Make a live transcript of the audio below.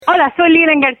Hola, soy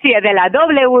Lilian Garcia de la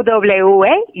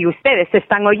WWE y ustedes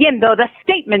están oyendo The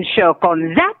Statement Show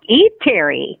con Zach y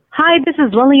Terry. Hi, this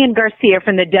is Lilian Garcia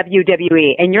from the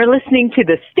WWE, and you're listening to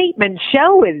The Statement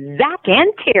Show with Zach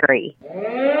and Terry.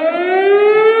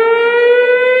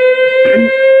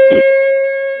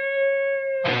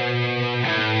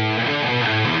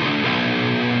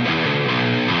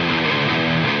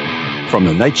 From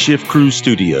the Night Shift Crew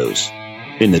Studios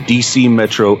in the DC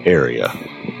metro area,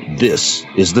 this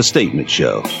is The Statement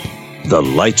Show. The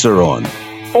lights are on.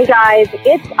 Hey guys,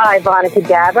 it's Ivana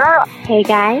Kadabra. Hey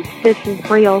guys, this is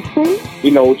Brie Olson.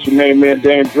 You know what your name is,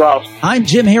 Dan Dross. I'm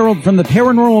Jim Harold from the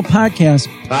Paranormal Podcast.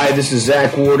 Hi, this is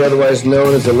Zach Ward, otherwise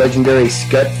known as the legendary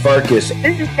Scott Farkas.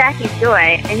 This is Jackie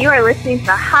Joy, and you are listening to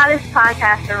the hottest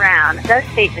podcast around, The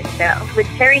Statement Show, with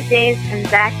Terry James and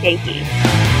Zach Gahey.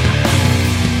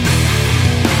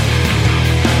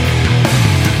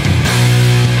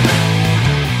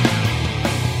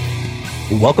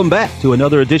 Welcome back to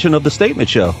another edition of The Statement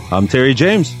Show. I'm Terry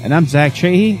James. And I'm Zach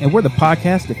Gahey, and we're the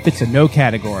podcast that fits in no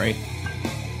category.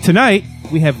 Tonight,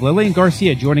 we have Lilian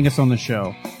Garcia joining us on the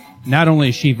show. Not only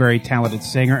is she a very talented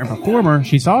singer and performer,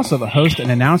 she's also the host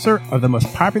and announcer of the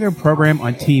most popular program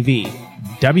on TV,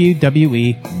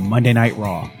 WWE Monday Night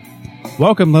Raw.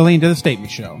 Welcome, Lilian, to The Statement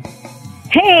Show.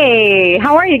 Hey,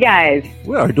 how are you guys?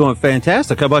 We are doing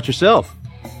fantastic. How about yourself?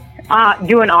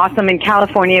 Doing awesome in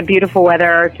California. Beautiful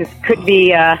weather. Just couldn't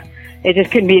be. It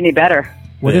just couldn't be any better.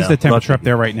 What is the temperature up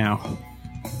there right now?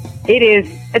 It is.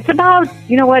 It's about.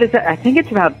 You know what? I think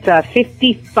it's about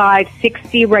 55,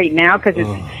 60 right now because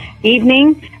it's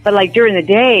evening. But like during the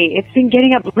day, it's been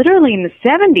getting up literally in the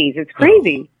 70s. It's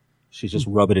crazy. She's just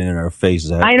rubbing it in her face,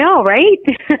 Zach. I know, right?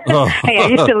 Hey, I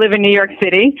used to live in New York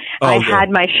City. I had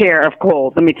my share of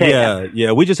cold, let me tell you.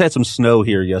 Yeah. We just had some snow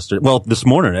here yesterday. Well, this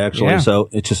morning, actually. Yeah. So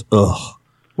it's just, Well,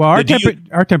 our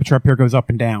temperature up here goes up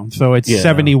and down. So it's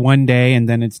 70 one day, and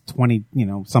then it's 20,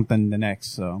 something the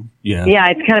next. So yeah,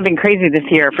 it's kind of been crazy this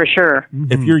year, for sure.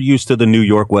 Mm-hmm. If you're used to the New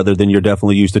York weather, then you're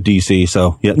definitely used to D.C.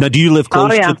 So, yeah. Now, do you live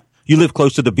close to... You live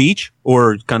close to the beach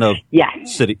or kind of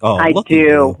city? Oh, I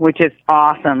do, which is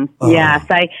awesome. Yes.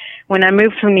 When I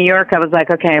moved from New York, I was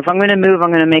like, okay, if I'm going to move,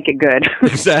 I'm going to make it good.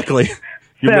 Exactly.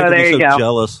 You're making there me you so go.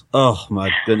 jealous. Oh, my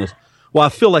goodness. Well, I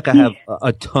feel like I have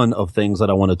a ton of things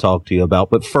that I want to talk to you about.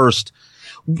 But first,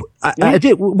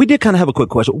 we did kind of have a quick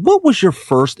question. What was your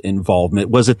first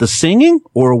involvement? Was it the singing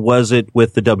or was it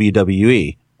with the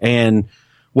WWE?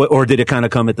 Or did it kind of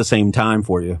come at the same time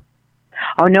for you?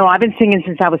 Oh, no, I've been singing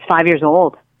since I was 5 years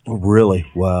old. Oh, really?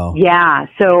 Wow. Yeah.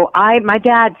 So my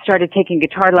dad started taking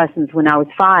guitar lessons when I was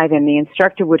 5, and the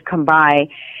instructor would come by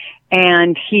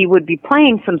and he would be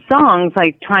playing some songs,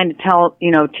 like trying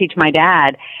to teach my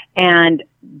dad. And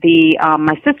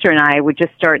my sister and I would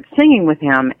just start singing with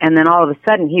him. And then all of a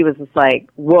sudden he was just like,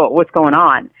 whoa, what's going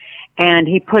on? And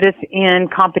he put us in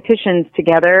competitions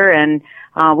together, and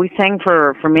we sang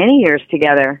for many years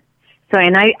together. So,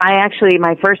 and I actually,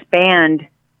 my first band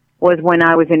was when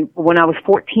I was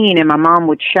 14, and my mom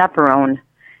would chaperone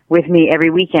with me every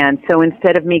weekend. So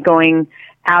instead of me going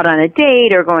out on a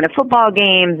date or going to football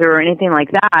games or anything like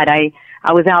that,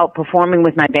 I was out performing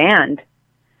with my band.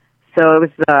 So it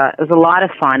was a lot of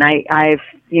fun.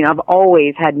 I've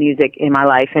always had music in my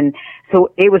life. And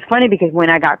so it was funny because when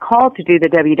I got called to do the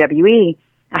WWE,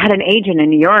 I had an agent in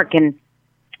New York, and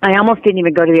I almost didn't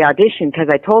even go to the audition because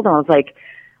I told him, I was like,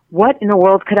 what in the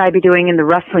world could I be doing in the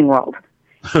wrestling world?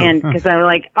 And because I was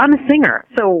like, I'm a singer,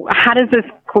 so how does this,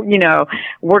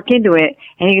 work into it?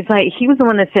 And he was the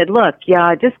one that said, look,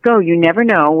 just go. You never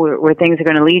know where things are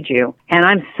going to lead you. And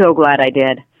I'm so glad I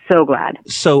did. So glad.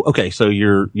 So, okay. So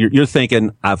you're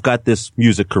thinking, I've got this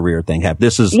music career thing happening.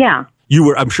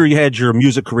 I'm sure you had your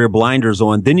music career blinders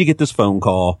on. Then you get this phone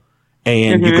call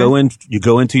and you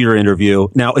go into your interview.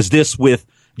 Now, is this with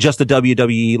just the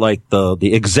WWE, like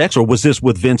the execs, or was this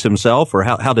with Vince himself, or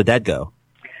how did that go?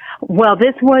 Well,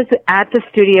 this was at the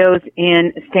studios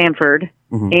in Stanford,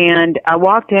 and I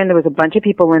walked in. There was a bunch of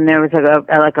people in there. It was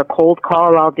like a cold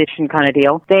call audition kind of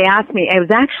deal. They asked me. It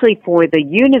was actually for the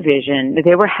Univision.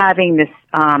 They were having this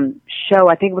show.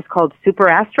 I think it was called Super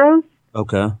Astros.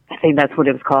 Okay. I think that's what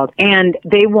it was called. And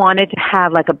they wanted to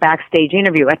have like a backstage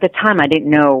interview. At the time, I didn't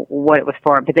know what it was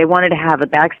for, but they wanted to have a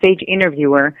backstage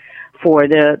interviewer for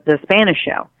the Spanish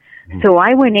show. So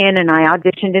I went in and I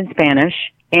auditioned in Spanish,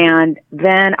 and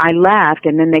then I left,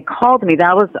 and then they called me.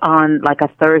 That was on like a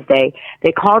Thursday.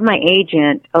 They called my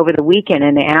agent over the weekend,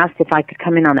 and they asked if I could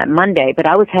come in on that Monday, but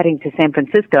I was heading to San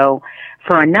Francisco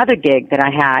for another gig that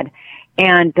I had.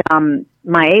 And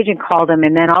my agent called him,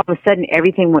 and then all of a sudden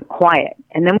everything went quiet.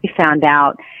 And then we found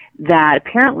out that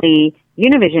apparently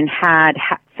Univision had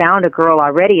found a girl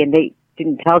already, and they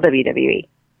didn't tell WWE.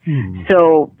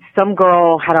 So some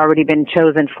girl had already been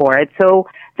chosen for it. So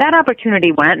that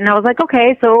opportunity went, and I was like,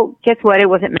 okay, so guess what? It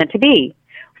wasn't meant to be.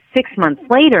 6 months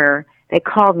later, they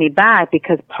called me back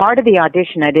because part of the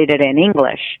audition I did it in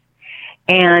English.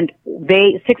 And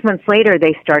 6 months later,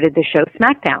 they started the show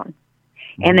SmackDown.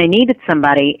 And they needed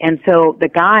somebody. And so the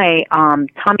guy,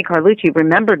 Tommy Carlucci,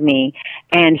 remembered me,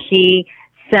 and he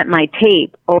sent my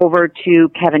tape over to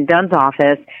Kevin Dunn's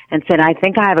office and said, I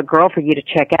think I have a girl for you to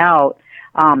check out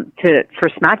for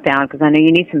SmackDown, because I know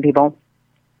you need some people.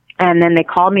 And then they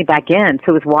called me back in.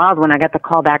 So it was wild when I got the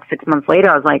call back 6 months later.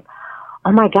 I was like,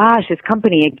 oh my gosh, this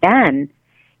company again.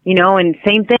 You know, and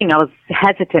same thing. I was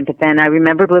hesitant, but then I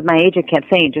remembered what my agent kept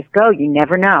saying, just go, you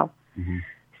never know.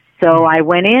 So I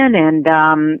went in and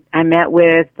I met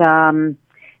with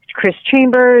Chris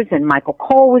Chambers, and Michael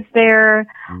Cole was there,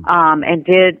 and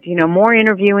did, you know, more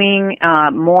interviewing,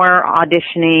 more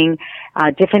auditioning,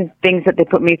 different things that they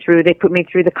put me through. They put me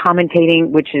through the commentating,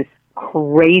 which is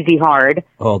crazy hard.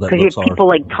 Oh, that because you have people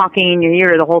like talking in your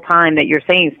ear the whole time that you're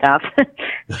saying stuff.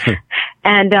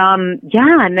 And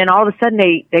and then all of a sudden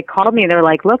they called me and they were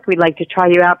like, look, we'd like to try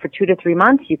you out for 2 to 3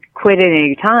 months. You could quit at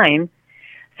any time.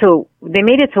 So they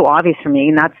made it so obvious for me,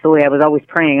 and that's the way I was always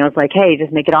praying. I was like, hey,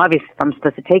 just make it obvious if I'm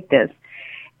supposed to take this.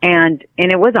 And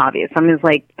it was obvious. I mean, it's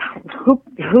like, who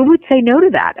would say no to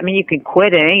that? I mean, you can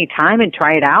quit at any time and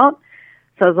try it out.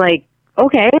 So I was like,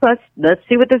 okay, let's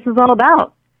see what this is all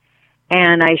about.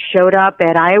 And I showed up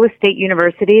at Iowa State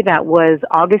University. That was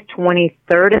August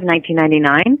 23rd of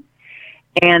 1999.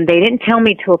 And they didn't tell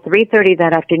me till 3:30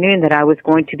 that afternoon that I was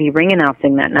going to be ring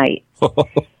announcing that night.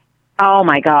 Oh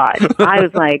my God. I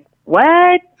was like,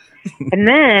 what? And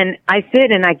then I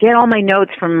sit and I get all my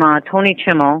notes from Tony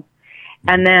Chimmel.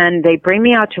 And then they bring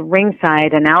me out to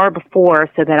ringside an hour before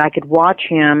so that I could watch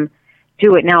him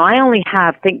do it. Now I only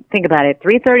have, think about it,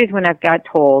 3:30 is when I've got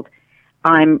told.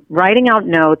 I'm writing out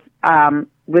notes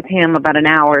with him, about an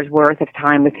hour's worth of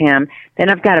time with him. Then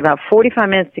I've got about 45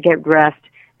 minutes to get dressed.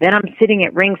 Then I'm sitting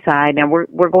at ringside. Now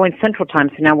we're going Central Time,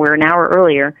 so now we're an hour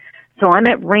earlier. So I'm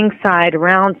at ringside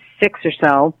around 6 or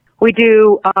so.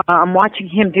 I'm watching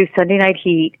him do Sunday Night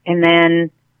Heat, and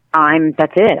then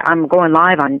that's it. I'm going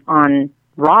live on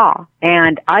Raw.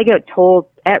 And I get told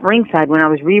at ringside when I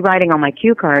was rewriting all my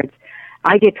cue cards,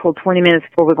 I get told 20 minutes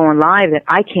before we're going live that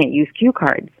I can't use cue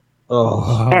cards.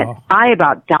 Oh. And I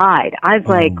about died. I was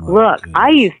like, look, goodness.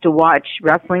 I used to watch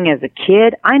wrestling as a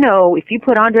kid. I know if you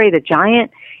put Andre the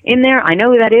Giant in there, I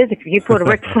know who that is. If you put a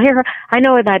Ric Flair, I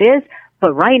know who that is.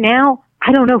 But right now,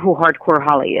 I don't know who Hardcore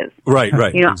Holly is. Right.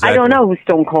 You know, exactly. I don't know who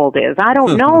Stone Cold is. I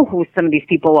don't know who some of these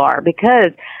people are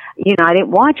because, you know, I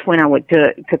didn't watch when I went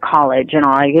to college and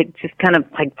all. It just kind of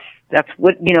like, that's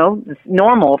what, you know, it's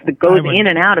normal if it goes in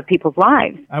and out of people's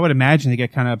lives. I would imagine they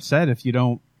get kind of upset if you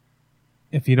don't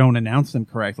announce them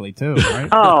correctly too, right?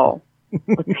 Oh,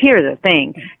 here's the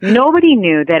thing. Nobody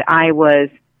knew that I was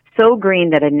so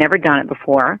green that I'd never done it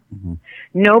before. Mm-hmm.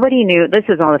 Nobody knew, this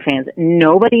is all the fans,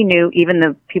 nobody knew, even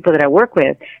the people that I work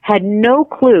with, had no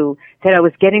clue that I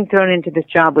was getting thrown into this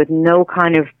job with no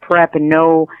kind of prep and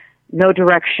no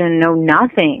direction, no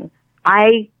nothing.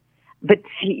 But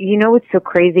you know what's so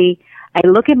crazy? I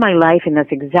look at my life, and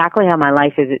that's exactly how my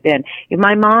life is been. If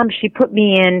my mom, she put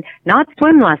me in, not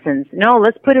swim lessons. No,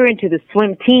 let's put her into the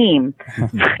swim team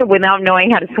without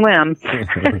knowing how to swim.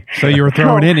 So you were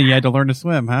thrown in and you had to learn to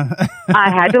swim, huh? I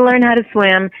had to learn how to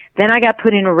swim. Then I got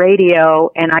put in radio,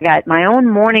 and I got my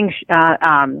own morning,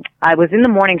 I was in the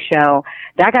morning show.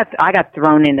 I got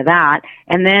thrown into that.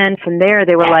 And then from there,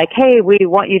 they were like, hey, we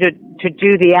want you to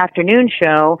do the afternoon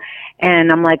show.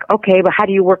 And I'm like, okay, but how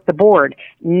do you work the board?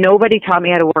 Nobody taught me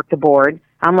how to work the board.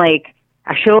 I'm like,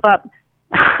 I show up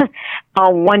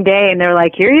on one day and they're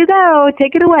like, here you go,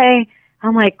 take it away.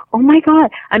 I'm like, oh my God,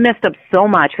 I messed up so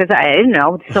much because I didn't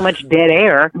know, so much dead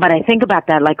air. But I think about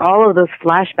that, like all of those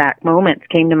flashback moments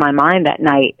came to my mind that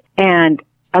night. And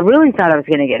I really thought I was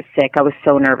going to get sick. I was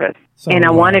so nervous. And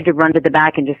I wanted to run to the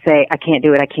back and just say, I can't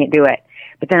do it.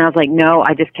 But then I was like, no,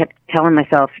 I just kept telling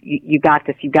myself, you got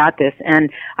this.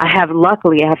 And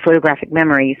luckily I have photographic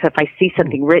memory. So if I see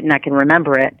something written, I can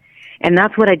remember it. And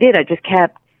that's what I did. I just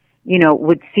kept,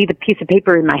 would see the piece of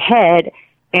paper in my head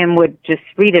and would just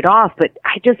read it off. But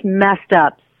I just messed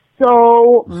up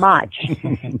so much.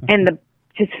 And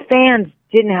just fans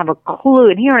didn't have a clue.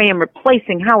 And here I am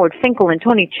replacing Howard Finkel and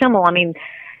Tony Chimmel. I mean,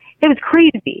 it was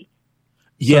crazy.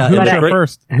 Yeah, so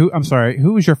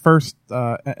who was your first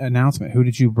announcement? Who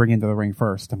did you bring into the ring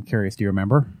first? I'm curious. Do you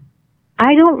remember?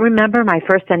 I don't remember my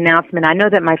first announcement. I know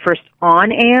that my first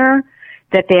on air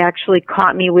that they actually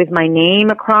caught me with my name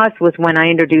across was when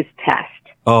I introduced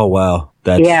Test. Oh, wow.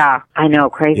 Yeah, I know.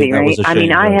 Crazy, right? It's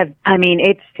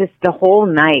just the whole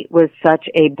night was such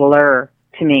a blur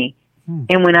to me.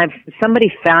 And when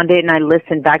somebody found it and I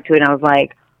listened back to it, and I was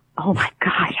like, oh my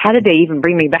gosh, how did they even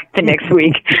bring me back the next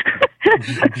week?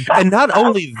 And not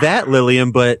only that,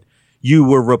 Lilian, but you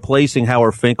were replacing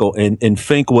Howard Finkel, and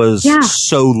Fink was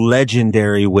so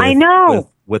legendary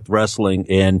with wrestling.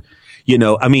 And,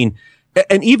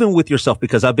 and even with yourself,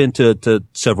 because I've been to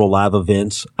several live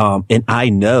events, and I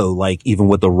know, like, even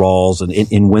with the Raws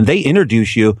and when they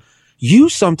introduce you, you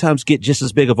sometimes get just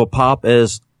as big of a pop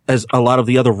as a lot of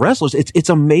the other wrestlers. It's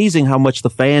amazing how much the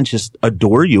fans just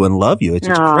adore you and love you. It's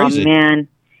crazy. Oh, man.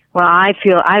 Well, I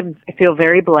feel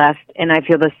very blessed, and I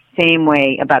feel the same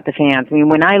way about the fans. I mean,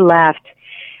 when I left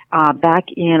back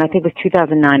in, I think it was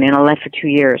 2009, and I left for 2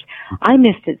 years, I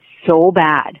missed it so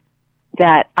bad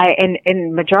that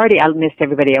in majority, I missed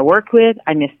everybody I worked with.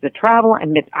 I missed the travel.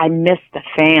 I missed the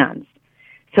fans.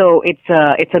 So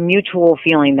it's a mutual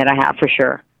feeling that I have for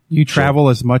sure. You travel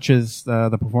as much as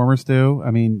the performers do?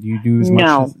 I mean, you do as much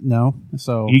as... No.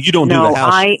 So you don't do the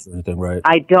house shows or anything, right?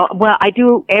 I don't. Well, I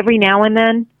do every now and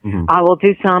then. Mm-hmm. I will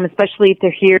do some, especially if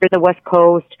they're here to the West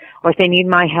Coast or if they need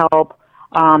my help,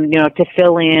 to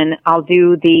fill in. I'll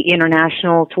do the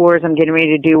international tours. I'm getting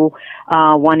ready to do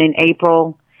one in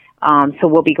April. So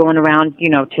we'll be going around,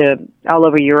 to all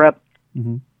over Europe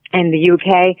and the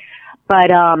UK.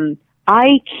 But I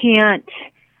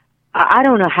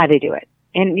don't know how to do it.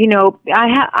 And,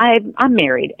 I'm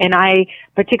married, and I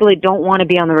particularly don't want to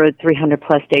be on the road 300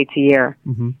 plus dates a year.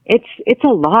 Mm-hmm. It's a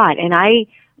lot. And I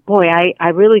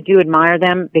really do admire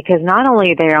them, because not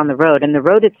only are they on the road, and the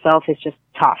road itself is just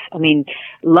tough. I mean,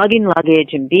 lugging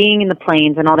luggage and being in the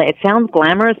planes and all that. It sounds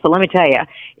glamorous, but let me tell you,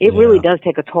 it really does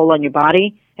take a toll on your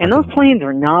body. And those planes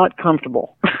are not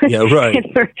comfortable. Yeah, right.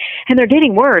 and they're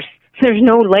getting worse. There's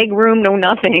no leg room, no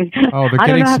nothing. Oh, they're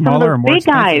getting smaller and more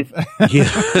expensive. Yeah,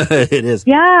 it is.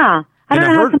 Yeah. I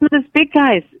don't know how some of those big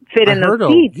guys fit in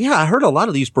those seats. Yeah, I heard a lot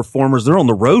of these performers, they're on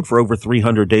the road for over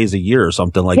 300 days a year or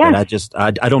something like that.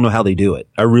 I don't know how they do it.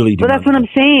 I really do. Well, that's what I'm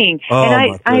saying. Oh,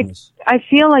 and my goodness. I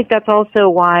feel like that's also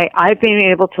why I've been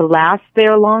able to last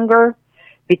there longer,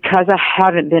 because I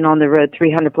haven't been on the road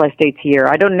 300 plus dates a year.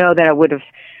 I don't know that I would have,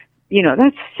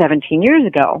 that's 17 years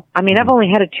ago. I mean, I've only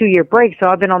had a 2-year break, so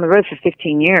I've been on the road for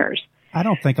 15 years. I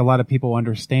don't think a lot of people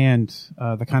understand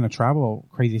the kind of travel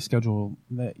crazy schedule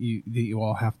that you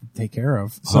all have to take care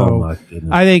of. So my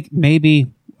goodness. I think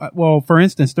maybe, for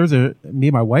instance, me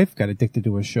and my wife got addicted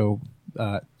to a show,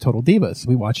 Total Divas.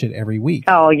 We watch it every week.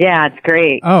 Oh yeah, it's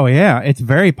great. Oh yeah, it's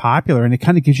very popular, and it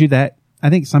kind of gives you that. I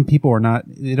think some people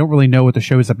they don't really know what the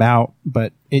show is about,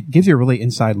 but it gives you a really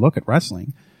inside look at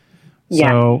wrestling.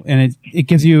 So, and it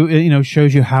gives you,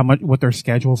 shows you what their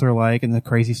schedules are like and the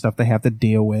crazy stuff they have to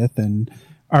deal with. And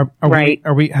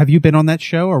have you been on that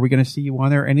show? Are we going to see you on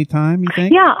there anytime, you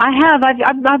think? Yeah, I have.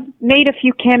 I've made a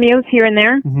few cameos here and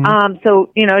there. Mm-hmm.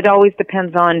 So, it always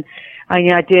depends on,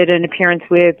 I did an appearance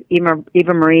with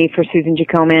Eva Marie for Susan G.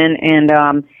 Komen,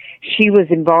 and, she was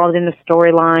involved in the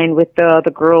storyline with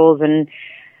the girls, and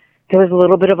there was a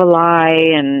little bit of a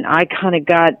lie, and I kind of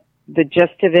got the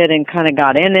gist of it and kind of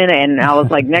got in it, and I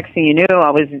was like, next thing you knew, I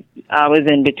was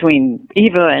in between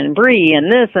Eva and Bree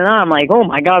and this and that. I'm like, oh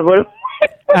my God, what?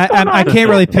 I can't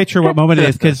really picture what moment it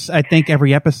is, because I think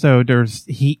every episode there's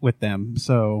heat with them.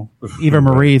 So Eva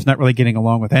Marie is not really getting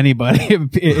along with anybody.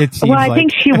 It seems I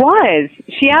think she was.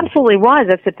 She absolutely was.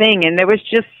 That's the thing. And there was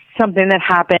just something that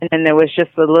happened, and there was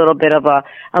just a little bit of a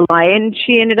lie, and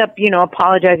she ended up,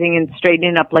 apologizing and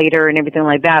straightening up later and everything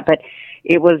like that. But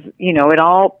it was, it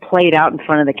all played out in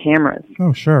front of the cameras.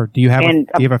 Oh, sure. Do you have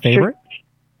a favorite?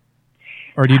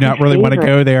 Or do you not really want to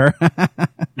go there?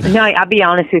 No, I'll be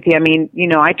honest with you. I mean,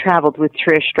 I traveled with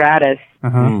Trish Stratus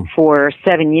for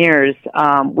 7 years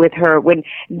with her.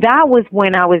 That was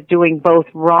when I was doing both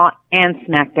Raw and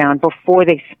SmackDown before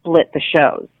they split the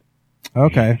shows.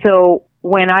 Okay. So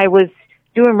when I was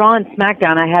doing Raw and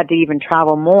SmackDown, I had to even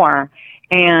travel more.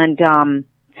 And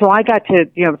so I got to,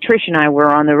 Trish and I were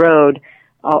on the road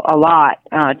a lot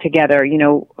together,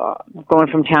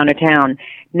 going from town to town.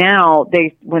 Now,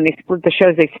 when they split the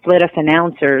shows, they split us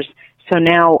announcers. So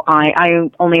now I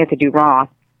only have to do Raw.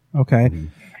 Okay.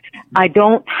 I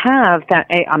don't have that.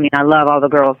 I mean, I love all the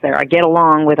girls there. I get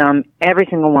along with them, every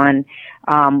single one.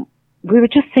 We were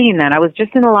just saying that. I was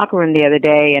just in the locker room the other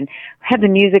day and had the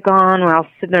music on where I was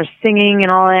sitting there singing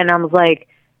and all that. And I was like,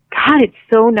 God, it's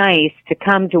so nice to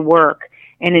come to work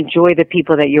and enjoy the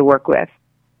people that you work with.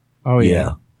 Oh,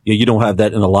 yeah. Yeah, you don't have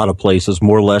that in a lot of places,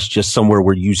 more or less just somewhere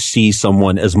where you see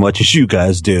someone as much as you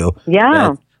guys do.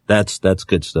 Yeah. That's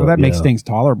good stuff. Well, that makes things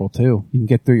tolerable, too. You can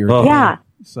get through your... Yeah.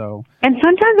 So, and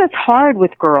sometimes that's hard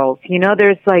with girls. You know,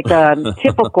 there's like a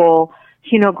typical,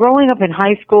 you know, growing up in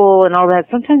high school and all that.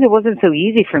 Sometimes it wasn't so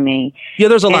easy for me. Yeah,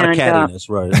 there's a lot of cattiness,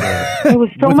 right? There was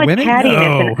so much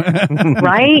cattiness,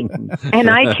 right? And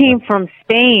I came from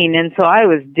Spain, and so I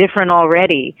was different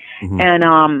already.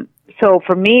 And so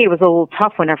for me, it was a little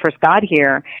tough when I first got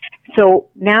here. So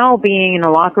now being in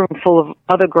a locker room full of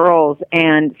other girls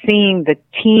and seeing the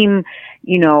team,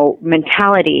 you know,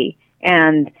 mentality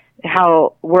and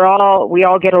how we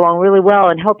all get along really well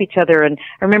and help each other. And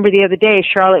I remember the other day,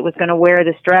 Charlotte was going to wear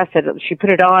this dress and she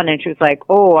put it on and she was like,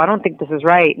 "Oh, I don't think this is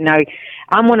right." Now,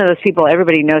 I'm one of those people,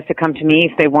 everybody knows to come to me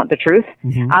if they want the truth.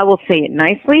 I will say it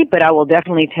nicely, but I will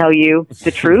definitely tell you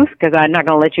the truth because I'm not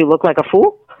going to let you look like a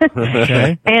fool.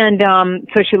 Okay. And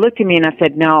so she looked at me and I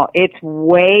said, "No, it's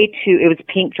way too." It was a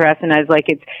pink dress, and I was like,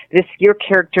 "It's this. Your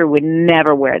character would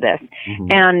never wear this."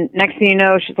 And next thing you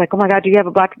know, she's like, "Oh my God, do you have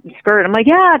a black skirt?" I'm like,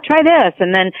 "Yeah, try this."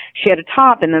 And then she had a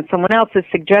top, and then someone else is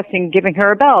suggesting giving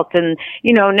her a belt, and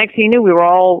you know, next thing you knew, we were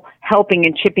all helping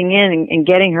and chipping in and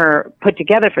getting her put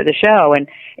together for the show. And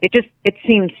it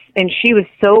seems, and she was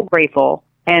so grateful,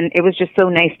 and it was just so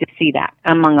nice to see that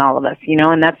among all of us, you know,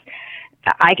 and that's.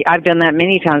 I've done that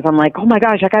many times. I'm like, "Oh my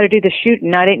gosh, I got to do the shoot,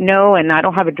 and I didn't know, and I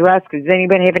don't have a dress. Does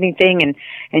anybody have anything?"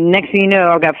 And next thing you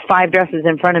know, I've got 5 dresses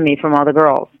in front of me from all the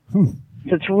girls. So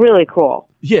it's really cool.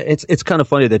 Yeah, it's kind of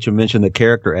funny that you mentioned the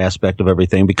character aspect of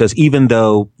everything, because even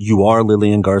though you are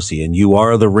Lilian Garcia and you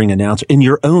are the ring announcer in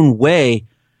your own way,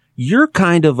 you're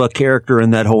kind of a character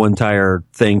in that whole entire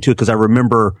thing too. Because I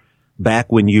remember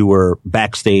back when you were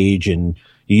backstage and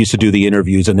you used to do the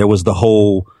interviews, and there was the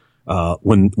whole.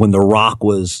 When The Rock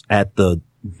was at the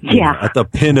at the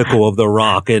pinnacle of The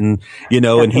Rock, and you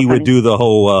know, That's and he would do the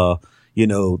whole you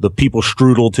know, the people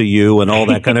strudel to you and all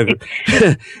that kind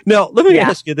of. Now, let me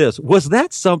ask you this: was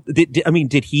that something?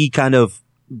 Did he kind of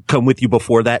come with you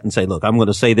before that and say, "Look, I'm going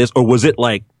to say this," or was it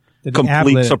like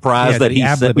complete surprise that he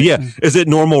said? Is it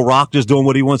normal Rock just doing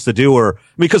what he wants to do, or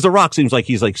because The Rock seems like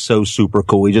he's like so super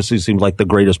cool, he seems like the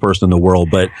greatest person in the world,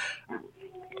 but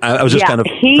I was just kind of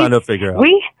trying to figure out.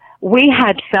 We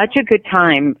had such a good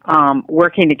time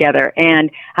working together,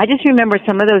 and I just remember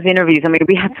some of those interviews. I mean,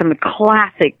 we had some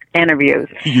classic interviews.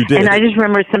 You did. And I just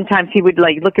remember sometimes he would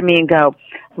like look at me and go,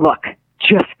 "Look,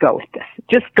 just go with this.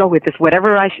 Just go with this.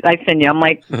 Whatever I send you." I'm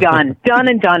like, done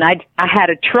and done. I had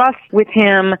a trust with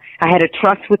him. I had a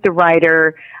trust with the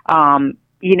writer.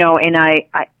 You know, and I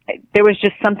there was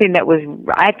just something that was,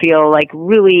 I feel like,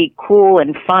 really cool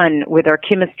and fun with our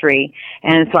chemistry,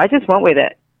 and so I just went with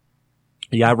it.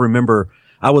 Yeah, I remember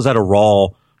I was at a Raw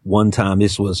one time.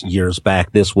 This was years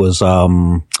back. This was,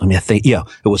 it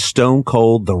was Stone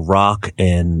Cold, The Rock,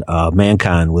 and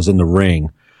Mankind was in the ring.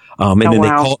 And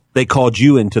then they called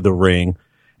you into the ring,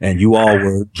 and you all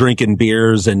were drinking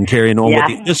beers and carrying on with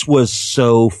you. This was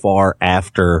so far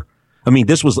after. I mean,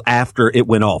 this was after it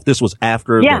went off. This was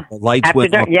after the lights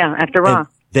went off. Yeah, after Raw.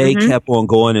 They kept on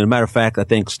going. And as a matter of fact, I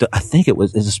think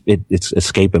it's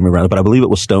escaping me right now, but I believe it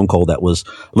was Stone Cold that was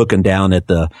looking down at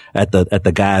the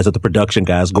guys, at the production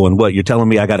guys going, "What, you're telling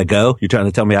me I got to go? You're trying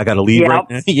to tell me I got to leave right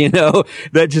now?" You know,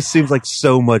 that just seems like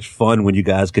so much fun when you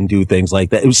guys can do things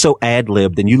like that. It was so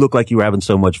ad-libbed, and you look like you were having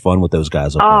so much fun with those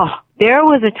guys. There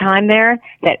was a time there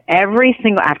that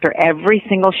after every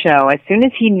single show, as soon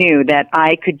as he knew that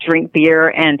I could drink beer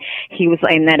and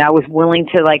that I was willing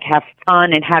to like have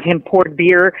fun and have him pour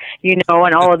beer, you know,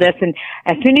 and all of this, and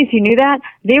as soon as he knew that,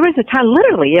 there was a time,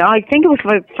 literally, you know, I think it was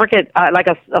like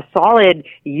a solid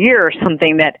year or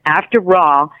something, that after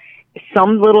Raw,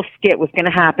 some little skit was going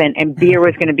to happen, and beer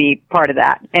was going to be part of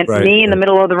that. And me in the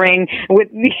middle of the ring with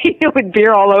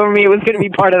beer all over me, it was going to be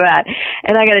part of that.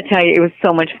 And I got to tell you, it was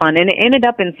so much fun. And it ended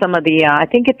up in some of the, I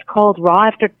think it's called Raw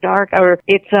After Dark, or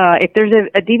it's, if there's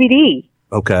a DVD.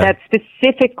 Okay. That's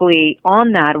specifically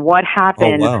on that, what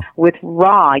happened with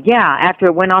Raw. Yeah, after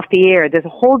it went off the air. There's a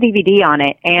whole DVD on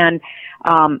it, and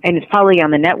it's probably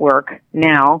on the network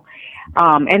now.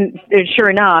 And sure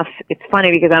enough, it's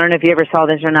funny because I don't know if you ever saw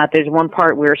this or not. There's one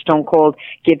part where Stone Cold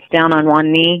gets down on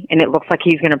one knee, and it looks like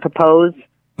he's going to propose.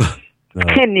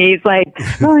 And he's like,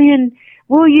 "Lilian,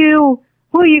 will you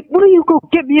go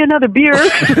get me another beer?"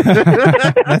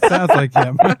 That sounds like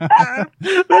him.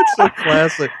 That's so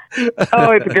classic.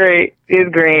 Oh, it's great. It's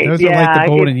great. Those are like the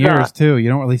golden years too. You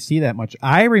don't really see that much.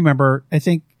 I remember, I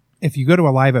think if you go to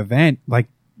a live event, like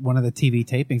one of the TV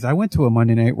tapings, I went to a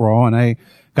Monday Night Raw and I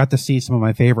got to see some of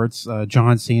my favorites,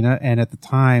 John Cena. And at the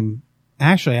time,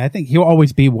 actually, I think he'll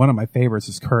always be one of my favorites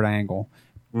is Kurt Angle.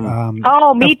 Me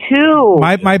too.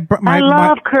 I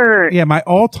love Kurt. Yeah, my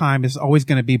all time is always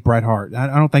going to be Bret Hart. I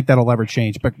don't think that'll ever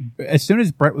change. But as soon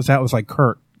as Bret was out, it was like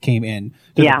Kurt came in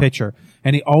to the picture.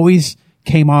 And he always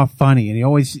came off funny, and he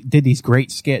always did these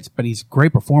great skits, but he's a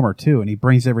great performer too, and he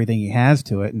brings everything he has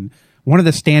to it. And one of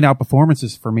the standout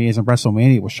performances for me is in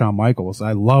WrestleMania with Shawn Michaels.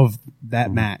 I love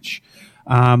that match.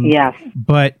 Yes.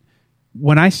 But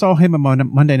when I saw him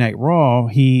on Monday Night Raw,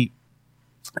 he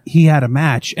had a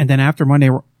match, and then after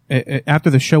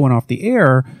the show went off the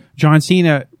air, John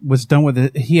Cena was done with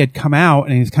it. He had come out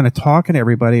and he was kind of talking to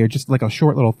everybody, or just like a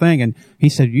short little thing. And he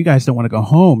said, "You guys don't want to go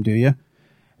home, do you?"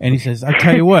 And he says, "I'll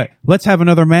tell you what, let's have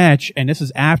another match." And this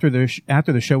is after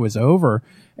the show was over,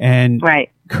 and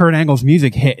Kurt Angle's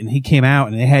music hit, and he came out,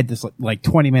 and they had this like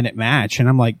 20-minute match. And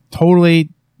I'm like, totally,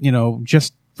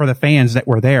 just for the fans that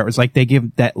were there, it was like they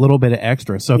give that little bit of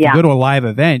extra. So if you go to a live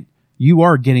event, you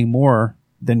are getting more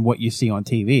than what you see on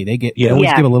TV. They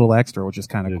always give a little extra, which is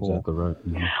kind of cool. Exactly right.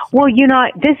 Mm-hmm. Well,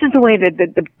 this is the way that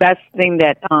the best thing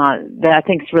that I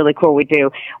think is really cool we do.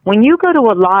 When you go to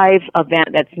a live event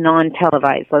that's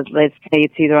non-televised, let's say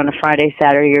it's either on a Friday,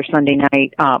 Saturday, or Sunday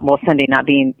night. Sunday not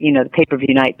being the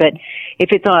pay-per-view night, but if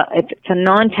it's a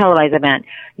non-televised event,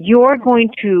 you're going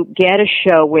to get a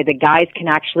show where the guys can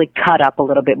actually cut up a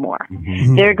little bit more.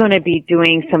 Mm-hmm. They're going to be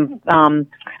doing some.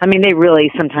 They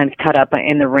really sometimes cut up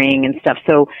in the ring and stuff.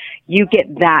 So you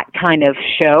get that kind of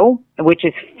show, which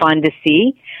is fun to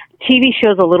see. TV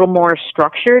show's a little more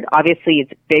structured. Obviously,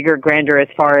 it's bigger, grander as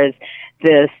far as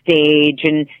the stage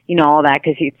and, all that,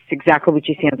 because it's exactly what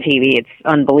you see on TV. It's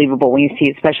unbelievable when you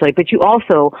see it, especially. But you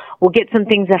also will get some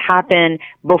things that happen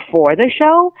before the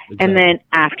show and then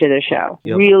after the show.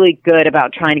 Yep. Really good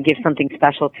about trying to give something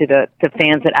special to the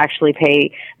fans that actually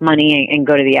pay money and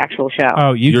go to the actual show.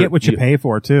 Oh, you get what you pay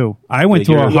for, too. I went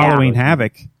to a Halloween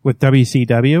Havoc with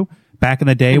WCW back in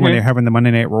the day when they were having the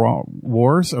Monday Night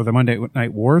Wars, or the Monday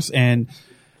Night Wars. And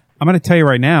I'm going to tell you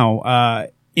right now,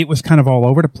 it was kind of all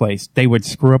over the place. They would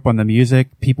screw up on the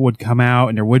music. People would come out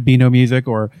and there would be no music,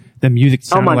 or the music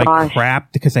sounded like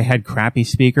crap because they had crappy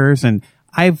speakers. And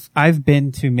I've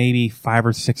been to maybe 5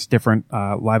 or 6 different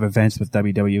live events with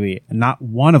WWE, and not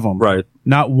one of them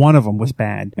was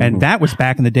bad. And that was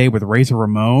back in the day with Razor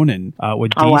Ramon and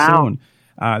with Diesel. Wow. And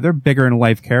they're bigger in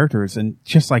life characters. And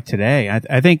just like today,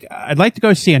 I think I'd like to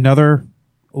go see another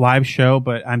live show,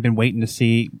 but I've been waiting to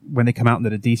see when they come out into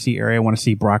the DC area. I want to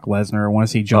see Brock Lesnar. I want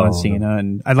to see John Cena,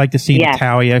 and I'd like to see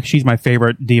Natalya. She's my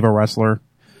favorite diva wrestler.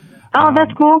 Oh,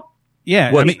 that's cool.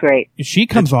 Yeah, well, great. She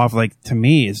comes off to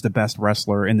me, is the best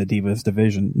wrestler in the divas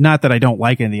division. Not that I don't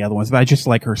like any of the other ones, but I just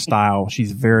like her style.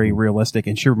 She's very realistic,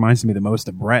 and she reminds me the most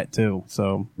of Brett too.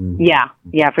 So yeah,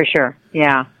 for sure.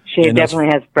 Yeah, she definitely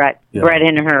has Brett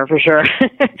in her for sure.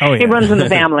 He runs in the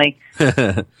family.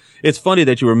 It's funny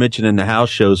that you were mentioning the house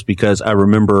shows, because I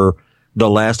remember the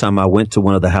last time I went to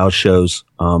one of the house shows,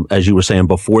 as you were saying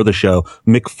before the show,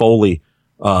 Mick Foley.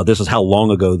 This is how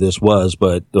long ago this was,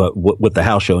 but with the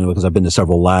house show, anyway, because I've been to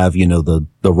several live, the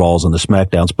Raws and the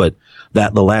SmackDowns. But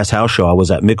the last house show I was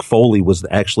at, Mick Foley was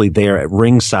actually there at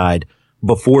ringside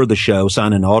before the show,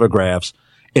 signing autographs.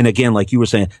 And again, like you were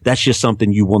saying, that's just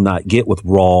something you will not get with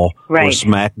Raw or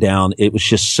SmackDown. It was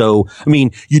just so,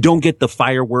 you don't get the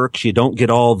fireworks. You don't get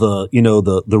all the,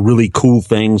 the really cool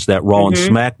things that Raw and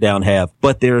SmackDown have.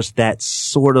 But there's that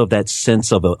sort of that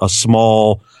sense of a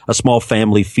small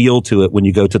family feel to it when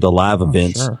you go to the live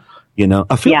events. Sure.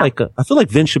 I feel like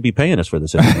Vince should be paying us for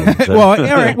this interview. So. Well, all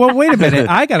right. Well, wait a minute.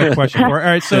 I got a question for you. All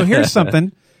right. So here's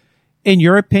something. In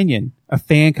your opinion, a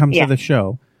fan comes to the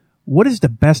show. What is the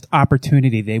best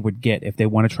opportunity they would get if they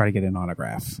want to try to get an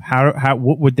autograph?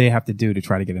 What would they have to do to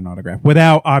try to get an autograph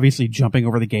without obviously jumping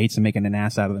over the gates and making an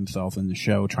ass out of themselves in the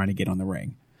show trying to get on the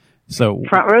ring? So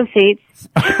front row seats.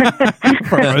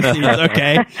 Front row seats,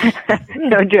 okay.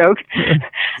 No joke.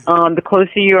 The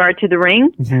closer you are to the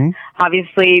ring,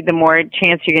 obviously the more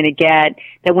chance you're going to get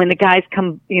that when the guys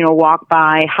come, walk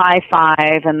by, high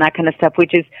five and that kind of stuff,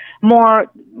 which is more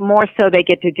so they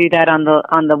get to do that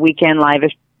on the weekend live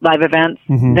events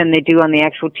than they do on the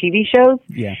actual TV shows.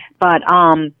 Yeah. But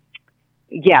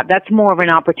that's more of an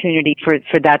opportunity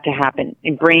for that to happen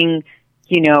and bring,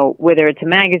 whether it's a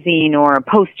magazine or a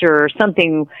poster or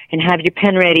something, and have your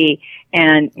pen ready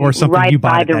and right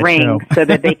by the ring so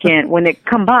that they can, when they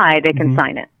come by, they can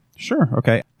sign it. Sure.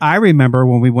 Okay. I remember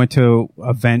when we went to an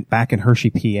event back in Hershey,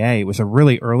 PA. It was a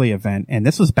really early event, and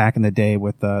this was back in the day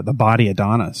with the Body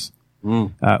Adonis.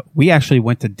 We actually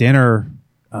went to dinner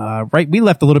right. We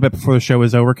left a little bit before the show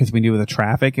was over because we knew the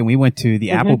traffic, and we went to the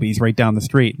Applebee's right down the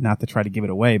street. Not to try to give it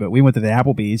away, but we went to the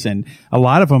Applebee's, and a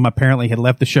lot of them apparently had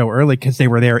left the show early because they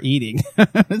were there eating.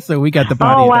 So we got the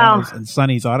body of Dallas and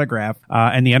Sonny's autograph,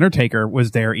 and the Undertaker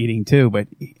was there eating too, but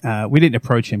we didn't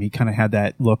approach him. He kind of had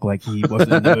that look like he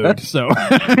wasn't in the mood. So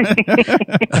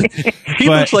he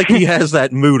looks like he has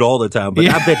that mood all the time. But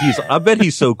I bet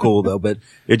he's so cool though. But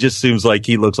it just seems like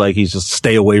he looks like he's just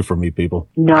stay away from me, people.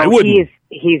 No,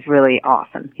 he's really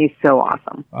awesome. He's so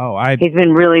awesome. He's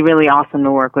been really, really awesome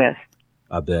to work with.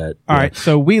 I bet. All right.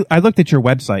 So I looked at your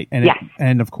website, and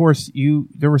and of course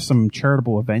there were some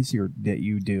charitable events that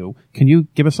you do. Can you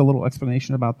give us a little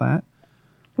explanation about that?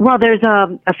 Well, there's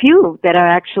a few that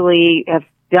I actually have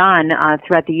done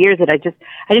throughout the years. That I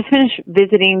just finished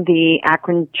visiting the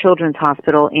Akron Children's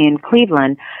Hospital in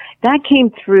Cleveland. That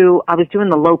came through. I was doing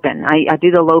the Lopin. I do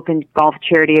the Lopin golf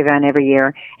charity event every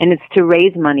year, and it's to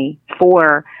raise money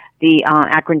for the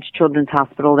Akron Children's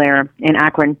Hospital there in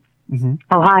Akron,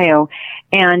 Ohio.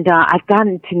 And I've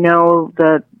gotten to know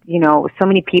so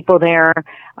many people there,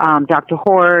 Dr.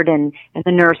 Horde and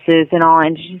the nurses and all,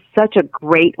 and it's just such a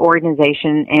great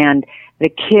organization. And the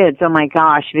kids, oh my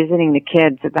gosh, visiting the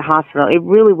kids at the hospital, it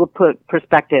really will put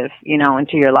perspective,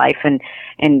 into your life,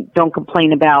 and don't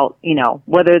complain about,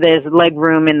 whether there's leg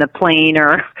room in the plane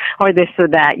or this or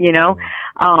that,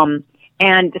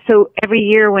 and so every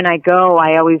year when I go,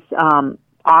 I always,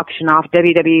 auction off.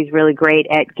 WWE is really great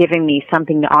at giving me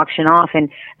something to auction off.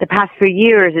 And the past few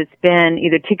years, it's been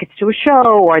either tickets to a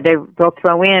show or they'll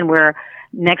throw in where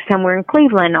next time we're in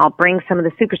Cleveland, I'll bring some of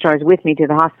the superstars with me to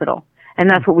the hospital. And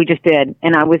that's what we just did.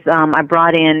 And I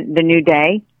brought in the New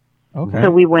Day. Okay. So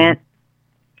we went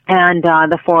and,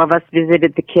 the four of us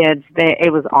visited the kids.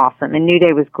 It was awesome. And New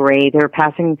Day was great. They were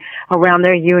passing around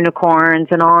their unicorns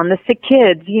and all. And the sick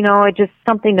kids, it's just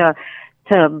something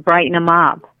to brighten them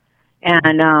up.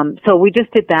 And so we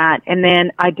just did that. And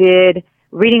then I did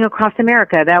Reading Across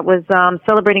America. That was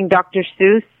celebrating Dr.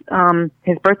 Seuss,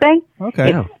 his birthday.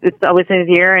 Okay. It's always in his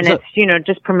year, and it's,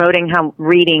 just promoting how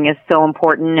reading is so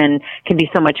important and can be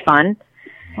so much fun.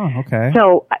 Oh, okay.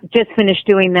 So I just finished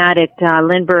doing that at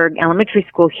Lindbergh Elementary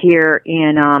School here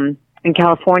in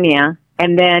California.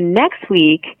 And then next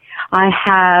week, I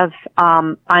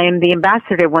am the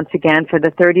ambassador once again for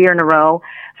the third year in a row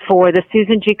for the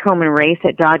Susan G. Komen race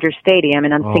at Dodger Stadium,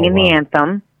 and I'm singing the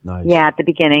anthem. Nice. Yeah, at the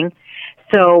beginning.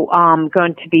 So I'm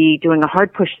going to be doing a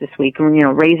hard push this week,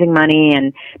 raising money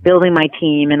and building my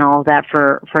team and all of that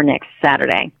for next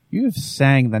Saturday. You've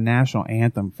sang the national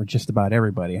anthem for just about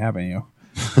everybody, haven't you?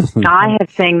 I have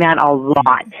sang that a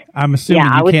lot. I'm assuming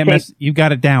you can't miss. You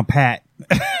got it down pat.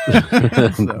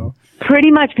 So. Pretty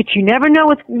much, but you never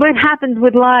know what happens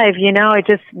with live. It's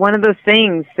just one of those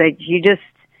things that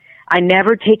I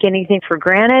never take anything for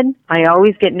granted. I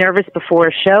always get nervous before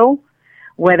a show,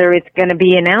 whether it's going to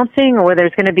be announcing or whether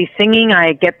it's going to be singing.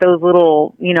 I get those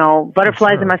little,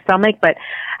 butterflies in my stomach, but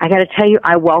I got to tell you,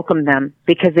 I welcome them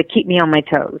because they keep me on my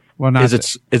toes. Well, is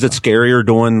it scarier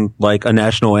doing like a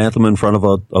national anthem in front of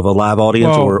a live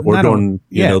audience or doing,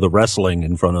 the wrestling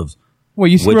in front of? Well,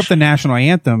 you screw up the national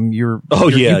anthem, you're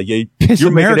making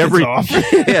every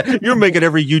you're making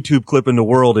every YouTube clip in the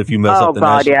world if you mess up the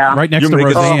national. Yeah. Right next to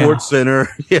Roseanne. Sports Center.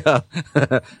 Yeah.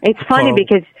 It's funny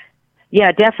because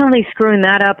definitely screwing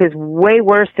that up is way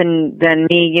worse than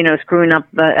me, screwing up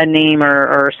a name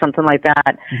or something like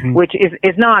that, which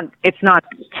is not,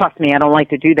 trust me, I don't like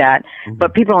to do that.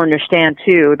 But people understand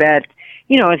too that,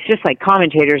 it's just like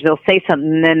commentators, they'll say something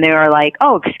and then they're like,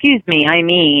 oh, excuse me,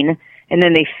 and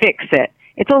then they fix it.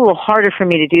 It's a little harder for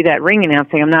me to do that ring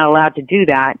announcing. I'm not allowed to do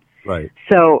that. Right.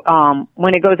 So,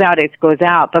 when it goes out, it goes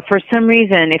out. But for some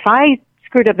reason, if I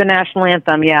screwed up the national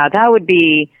anthem, that would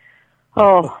be,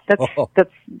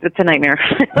 that's a nightmare.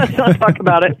 Let's not talk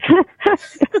about it.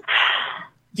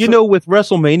 With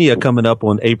WrestleMania coming up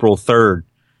on April 3rd,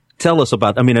 tell us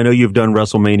about, I know you've done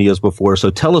WrestleManias before, so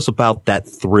tell us about that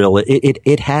thrill.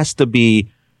 It has to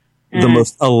be the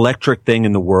most electric thing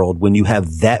in the world when you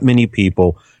have that many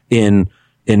people in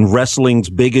wrestling's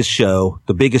biggest show,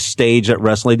 the biggest stage at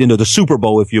wrestling, the Super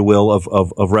Bowl, if you will,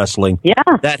 of wrestling. Yeah.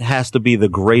 That has to be the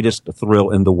greatest thrill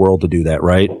in the world to do that,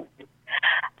 right?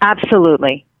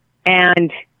 Absolutely.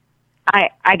 And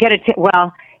I get it.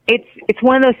 Well, it's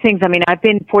one of those things. I've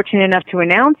been fortunate enough to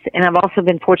announce, and I've also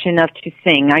been fortunate enough to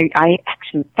sing. I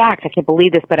actually, in fact, I can't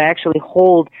believe this, but I actually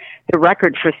hold the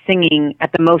record for singing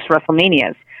at the most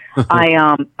WrestleManias.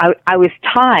 I was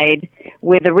tied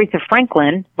with Aretha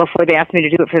Franklin before they asked me to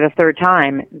do it for the third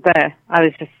time. I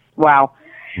was just, wow.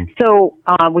 So,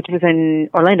 which was in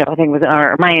Orlando, I think it was,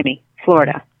 or Miami,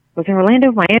 Florida. Was it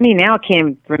Orlando, Miami? Now I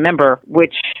can't remember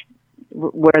which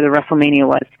where the WrestleMania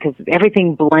was, because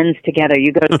everything blends together.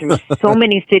 You go through so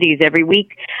many cities every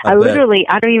week. I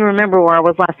don't even remember where I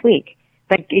was last week.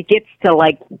 Like, it gets to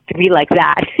be like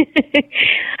that.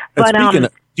 But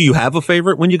do you have a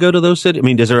favorite when you go to those cities? I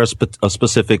mean, is there a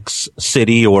specific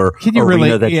city or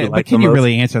arena that you like? Can you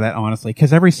really answer that honestly?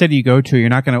 Because every city you go to, you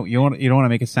don't want to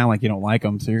make it sound like you don't like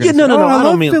them. So you're going to say, I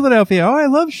love Philadelphia. Oh, I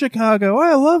love Chicago. Oh,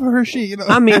 I love Hershey. You know?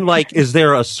 I mean, like, is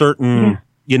there a certain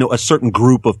a certain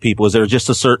group of people? Is there just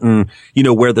a certain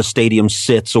where the stadium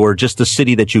sits, or just the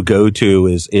city that you go to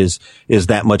is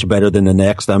that much better than the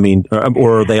next? I mean,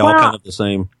 or are they all kind of the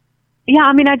same? Yeah,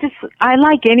 I mean, I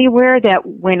like anywhere that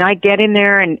when I get in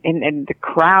there and the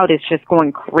crowd is just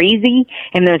going crazy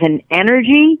and there's an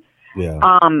energy.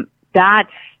 Yeah.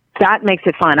 That makes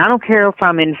it fun. I don't care if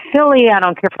I'm in Philly. I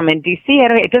don't care if I'm in DC.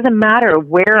 It doesn't matter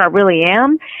where I really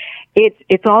am.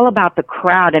 It's all about the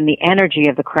crowd and the energy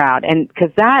of the crowd. And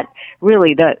because that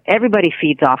really, everybody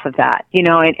feeds off of that,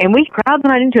 and we crowds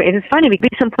not into it. And it's funny because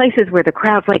some places where the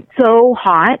crowd's like so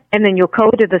hot, and then you'll go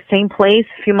to the same place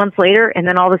a few months later, and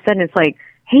then all of a sudden it's like,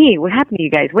 hey, what happened to you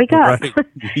guys? Wake up. Right.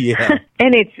 Yeah.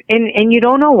 and you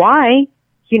don't know why,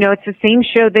 it's the same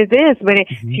show that this, but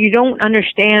you don't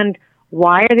understand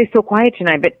why are they so quiet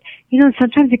tonight. But,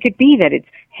 sometimes it could be that it's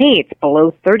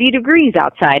below 30 degrees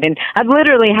outside. And I've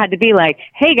literally had to be like,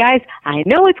 hey guys, I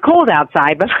know it's cold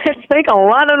outside, but let's make a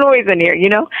lot of noise in here,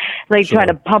 try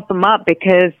to pump them up,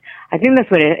 because I think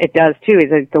that's what it does too,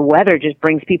 is like the weather just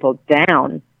brings people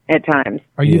down at times.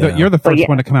 Are you you're the first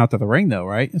one to come out to the ring though,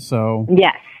 right? So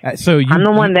yes. I'm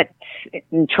the one that's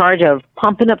in charge of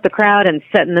pumping up the crowd and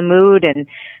setting the mood,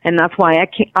 and that's why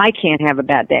I can't have a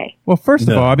bad day. Well, first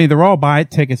of all, I mean, they're all buy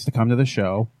tickets to come to the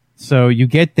show. So you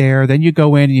get there, then you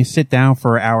go in and you sit down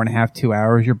for an hour and a half, 2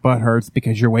 hours. Your butt hurts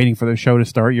because you're waiting for the show to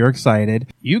start. You're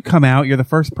excited. You come out, you're the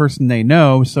first person they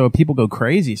know, so people go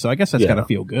crazy. So I guess that's got to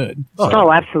feel good.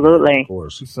 Oh, absolutely. Of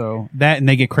course. So that, and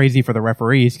they get crazy for the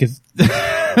referees because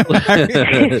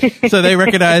so they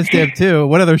recognize them too.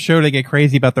 What other show they get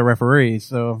crazy about the referees?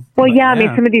 So I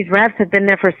mean, some of these refs have been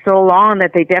there for so long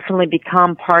that they definitely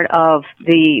become part of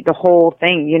the whole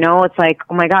thing. It's like,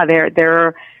 oh my God,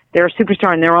 they're a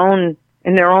superstar in their own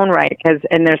right,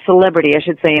 and they're celebrity, I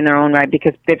should say, in their own right,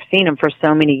 because they've seen them for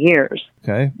so many years.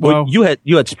 Okay. Well, you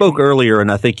had spoke earlier, and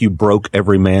I think you broke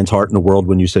every man's heart in the world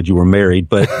when you said you were married.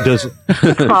 But does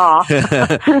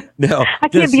no? I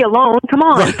can't be alone. Come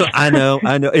on. I know.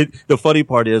 The funny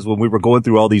part is when we were going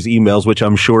through all these emails, which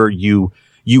I'm sure you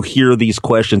hear these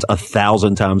questions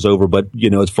 1,000 times over, but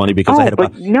it's funny because I had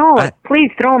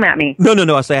please throw them at me.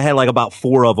 No. I say I had like about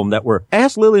 4 of them that were,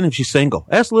 ask Lilian if she's single.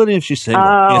 Ask Lilian if she's single.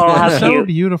 Oh, how so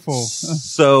beautiful.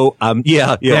 So,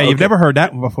 yeah. You've never heard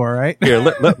that one before, right? Here,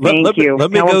 thank you.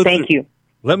 Thank you.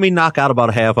 Let me knock out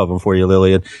about half of them for you,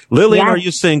 Lilian. Lilian, are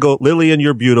you single? Lilian,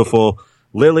 you're beautiful.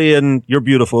 Lilian, you're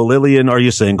beautiful. Lilian, are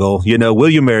you single? Will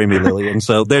you marry me, Lilian?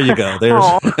 So there you go. There's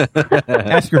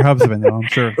ask your husband though, I'm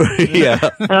sure. Yeah.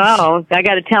 Oh, I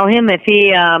got to tell him if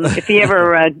he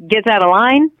ever gets out of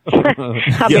line,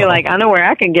 I'll be like, I know where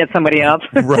I can get somebody up.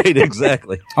 Right,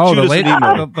 exactly. Oh,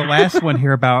 the last one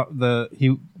here about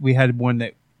we had one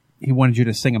that he wanted you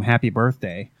to sing him happy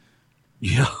birthday.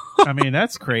 Yeah. I mean,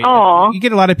 that's crazy. Aww. You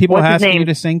get a lot of people asking you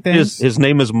to sing things. His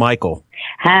name is Michael.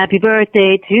 Happy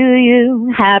birthday to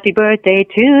you. Happy birthday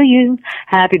to you.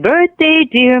 Happy birthday,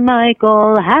 dear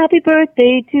Michael. Happy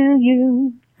birthday to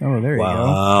you. Oh, there you go.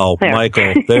 Wow,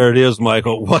 Michael. There it is,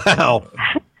 Michael. Wow.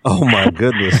 Oh my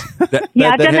goodness! I've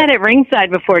done that at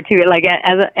ringside before too. Like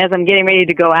as I'm getting ready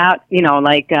to go out,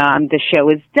 the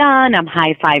show is done. I'm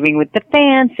high fiving with the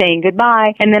fans, saying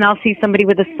goodbye, and then I'll see somebody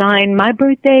with a sign, "My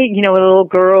birthday," a little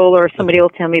girl or somebody will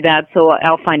tell me that, so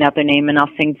I'll find out their name and I'll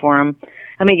sing for them.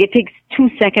 I mean, it takes 2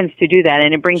 seconds to do that,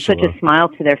 and it brings such a smile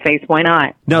to their face. Why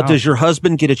not? Now, does your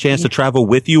husband get a chance to travel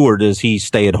with you, or does he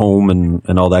stay at home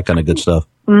and all that kind of good stuff?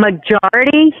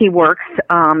 Majority, he works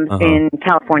in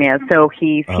California, so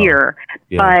he's here.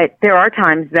 Yeah. But there are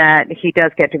times that he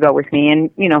does get to go with me, and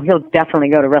he'll definitely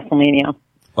go to WrestleMania.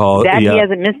 Oh, that he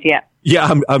hasn't missed yet.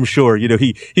 Yeah, I'm sure.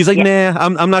 He's like, nah,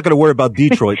 I'm not going to worry about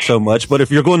Detroit so much. But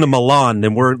if you're going to Milan,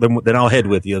 then then I'll head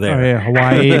with you there. Oh yeah,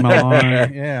 Hawaii,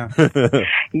 Milan, yeah.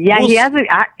 Yeah, he hasn't.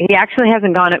 He actually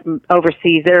hasn't gone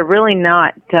overseas. They're really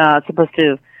not supposed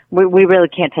to. We really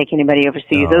can't take anybody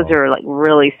overseas. No. Those are like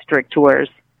really strict tours.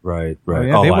 Right. Oh,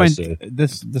 yeah, they went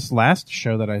this last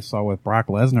show that I saw with Brock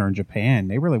Lesnar in Japan.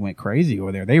 They really went crazy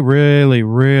over there. They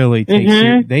really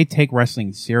take they take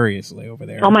wrestling seriously over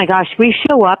there. Oh my gosh, we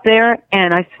show up there,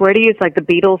 and I swear to you, it's like the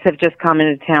Beatles have just come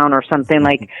into town or something.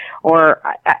 Like, or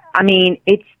I mean,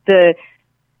 it's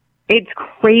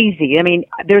crazy. I mean,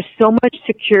 there's so much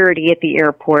security at the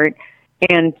airport.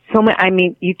 And so many, I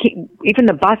mean, you can't, even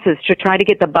the buses, to try to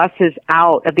get the buses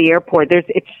out of the airport,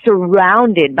 it's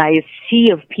surrounded by a sea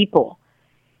of people.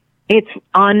 It's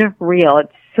unreal.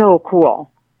 It's so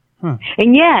cool. Huh.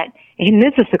 And yet, and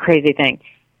this is the crazy thing,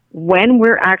 when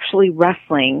we're actually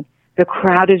wrestling, the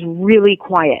crowd is really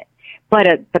quiet. But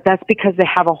that's because they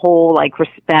have a whole like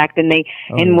respect, and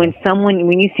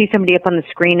when you see somebody up on the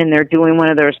screen and they're doing one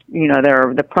of their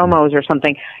the promos or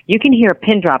something, you can hear a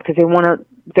pin drop because they don't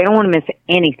want to miss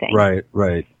anything.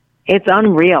 Right. It's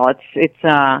unreal. It's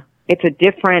a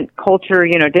different culture,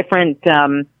 different. I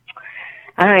don't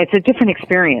know. It's a different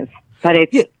experience, but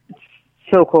it's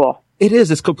so cool. It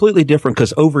is. It's completely different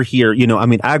because over here, I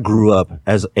mean, I grew up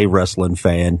as a wrestling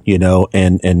fan,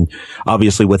 and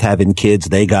obviously with having kids,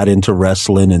 they got into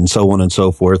wrestling and so on and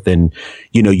so forth. And,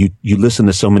 you listen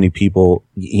to so many people,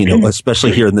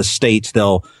 especially here in the States,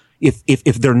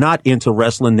 if they're not into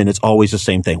wrestling, then it's always the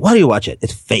same thing. Why do you watch it?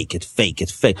 It's fake. It's fake.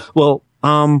 It's fake. Well,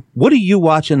 what are you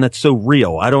watching that's so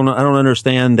real? I don't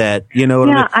understand that, what I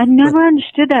mean? I never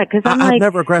understood that because I've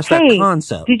never grasped that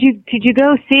concept. Did you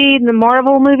go see the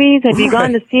Marvel movies? Have you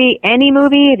gone to see any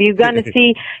movie? Have you gone to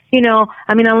see,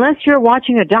 I mean, unless you're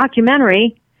watching a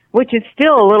documentary, which is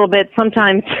still a little bit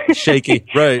sometimes shaky,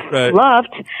 right.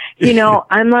 Loved,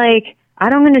 I'm like,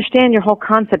 I don't understand your whole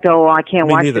concept. Oh, I can't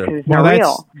watch it because it's not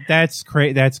real. That's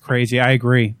crazy. I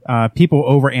agree. People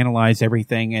overanalyze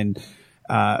everything and,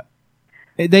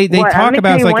 They talk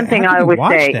about one thing I would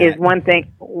say is one thing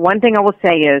I will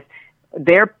say is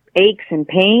their aches and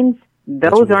pains,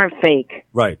 those aren't fake.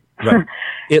 Right.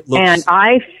 It looks, and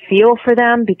I feel for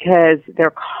them because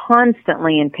they're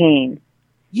constantly in pain.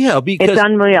 Yeah, because it's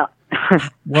unreal.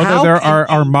 Well, there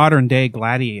are modern day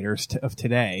gladiators of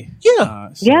today. Yeah.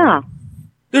 Yeah.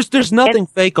 There's nothing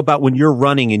fake about when you're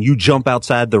running and you jump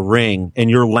outside the ring and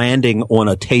you're landing on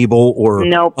a table or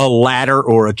a ladder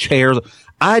or a chair.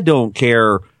 I don't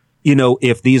care,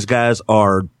 if these guys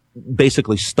are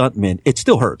basically stuntmen. It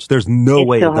still hurts. There's no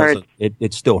way it doesn't.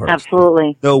 It still hurts.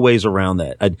 Absolutely. No ways around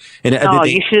that.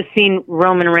 You should have seen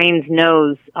Roman Reigns'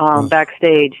 nose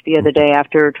backstage the other day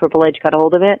after Triple H got a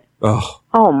hold of it.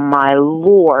 Oh my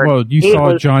Lord. Well, you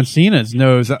saw John Cena's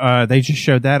nose. They just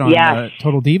showed that on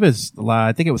Total Divas.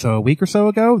 I think it was a week or so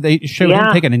ago. They showed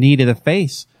him taking a knee to the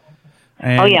face.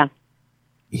 And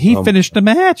he finished the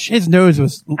match. His nose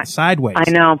was sideways. I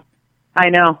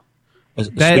know.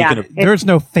 There's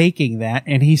no faking that,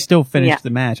 and he still finished the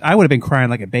match. I would have been crying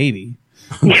like a baby.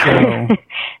 So.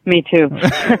 Me too.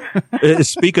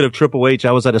 Speaking of Triple H,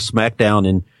 I was at a SmackDown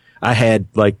and I had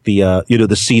like the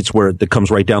the seats where that comes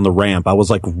right down the ramp. I was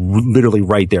like literally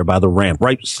right there by the ramp,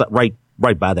 right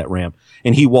by that ramp.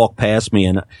 And he walked past me,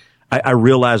 and I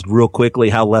realized real quickly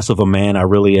how less of a man I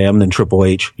really am than Triple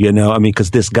H. I mean,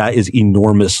 because this guy is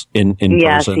enormous in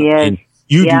person. He is. And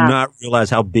you do not realize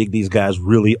how big these guys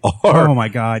really are. Oh my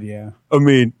God, yeah. I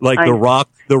mean, like The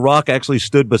Rock actually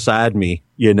stood beside me,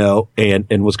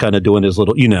 and was kind of doing his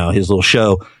little, his little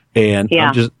show. And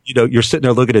I'm just, you're sitting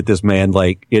there looking at this man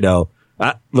like,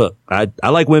 I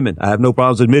like women. I have no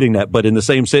problems admitting that. But in the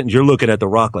same sentence, you're looking at The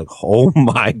Rock like, oh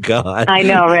my God. I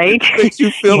know, right? Makes you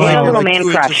feel like a little man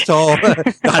crush.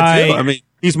 I mean,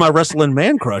 he's my wrestling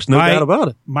man crush. No doubt about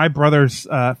it. My brother's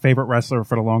favorite wrestler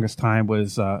for the longest time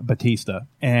was Batista.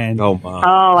 And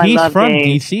I he's love from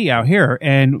Dave. DC out here.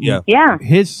 And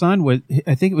his son was,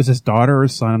 I think it was his daughter or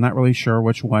his son. I'm not really sure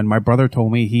which one. My brother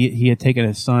told me he had taken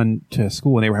his son to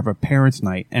school and they were having a parents'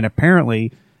 night. And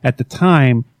apparently at the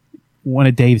time, one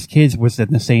of Dave's kids was in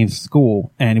the same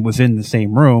school and it was in the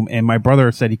same room. And my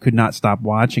brother said he could not stop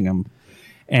watching him.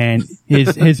 And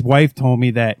his wife told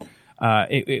me that,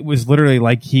 it was literally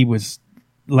like he was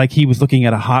looking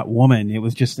at a hot woman. It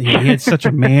was just, he had such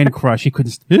a man crush. He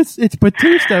couldn't, it's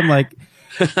Batista. I'm like,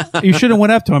 you should have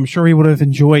went up to him. I'm sure he would have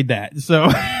enjoyed that. So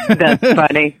that's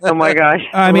funny. Oh my gosh.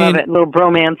 I mean, love it. Little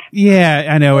bromance. Yeah,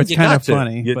 I know. It's kind of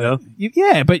funny.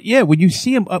 But when you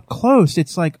see him up close,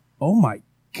 it's like, oh my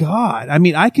God. I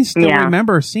mean, I can still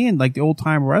remember seeing like the old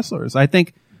time wrestlers. I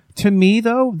think to me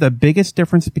though, the biggest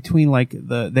difference between like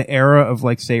the era of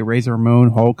like say Razor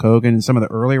Ramon, Hulk Hogan, and some of the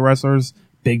early wrestlers,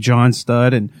 Big John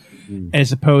Studd, and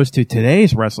as opposed to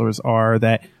today's wrestlers are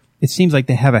that it seems like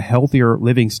they have a healthier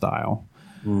living style.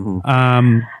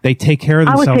 Mm-hmm. They take care of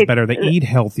themselves better. They eat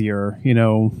healthier,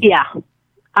 Yeah.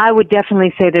 I would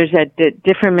definitely say there's a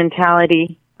different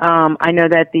mentality. I know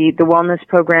that the wellness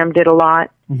program did a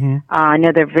lot. Mm-hmm. I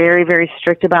know they're very, very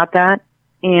strict about that.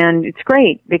 And it's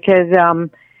great because,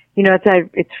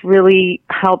 it's really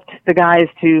helped the guys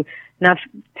to Now,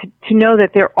 to know that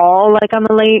they're all like on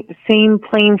the same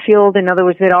playing field, in other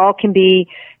words, they all can be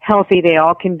healthy, they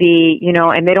all can be,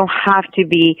 and they don't have to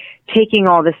be taking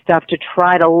all this stuff to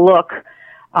try to look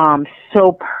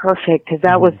so perfect, because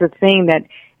that was the thing that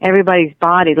everybody's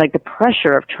body, like the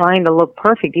pressure of trying to look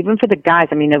perfect, even for the guys.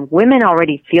 I mean, the women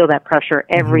already feel that pressure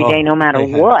every day, no matter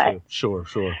what. Sure.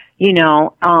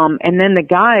 And then the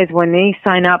guys, when they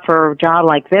sign up for a job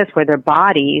like this, where their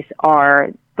bodies are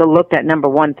the looked at number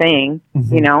one thing, it's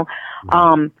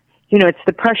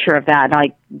the pressure of that.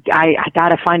 Like, I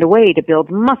gotta find a way to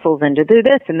build muscles and to do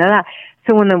this and that.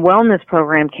 So when the wellness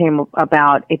program came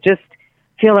about, it just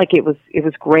feel like it was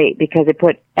great, because it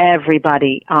put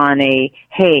everybody on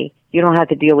hey, you don't have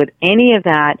to deal with any of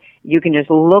that. You can just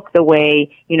look the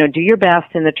way, do your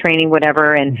best in the training,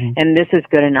 whatever, and this is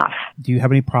good enough. Do you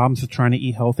have any problems with trying to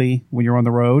eat healthy when you're on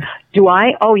the road? Do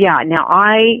I? Oh yeah. Now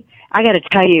I got to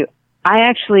tell you, I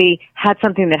actually had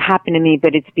something that happened to me,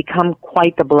 but it's become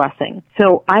quite the blessing.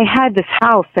 So I had this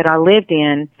house that I lived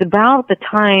in. It's about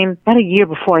a year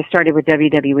before I started with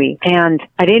WWE. And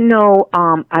I didn't know,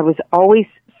 I was always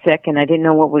sick, and I didn't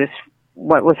know what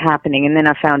was happening. And then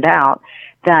I found out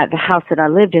that the house that I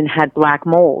lived in had black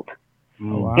mold.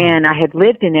 Oh, wow. And I had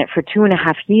lived in it for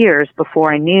 2.5 years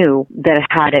before I knew that I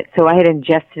had it. So I had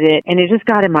ingested it, and it just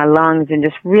got in my lungs and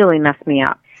just really messed me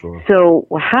up. Sure. So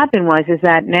what happened is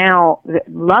that now,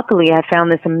 luckily, I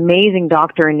found this amazing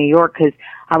doctor in New York, because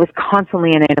I was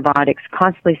constantly on antibiotics,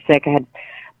 constantly sick. I had,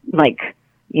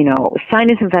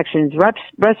 sinus infections,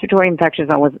 respiratory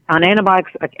infections. I was on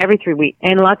antibiotics like every 3 weeks.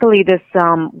 And luckily, this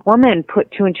woman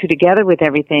put 2 and 2 together with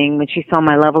everything when she saw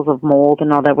my levels of mold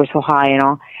and all that were so high and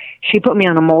all. She put me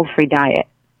on a mold-free diet.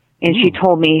 And she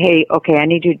told me, hey, okay, I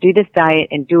need you to do this diet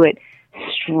and do it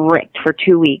strict for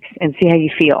 2 weeks and see how you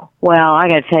feel. Well, I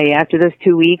gotta tell you, after those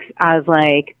 2 weeks, I was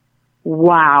like,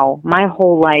 wow, my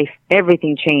whole life,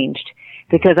 everything changed,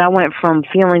 because I went from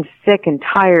feeling sick and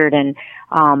tired and,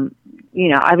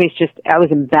 I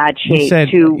was in bad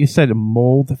shape. You said a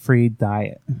mold-free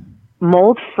diet.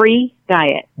 Mold-free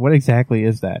diet. What exactly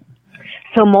is that?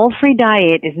 So mold-free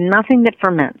diet is nothing that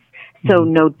ferments. So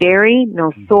no dairy,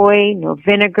 no soy, no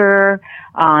vinegar,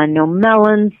 no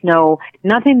melons,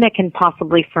 nothing that can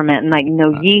possibly ferment, like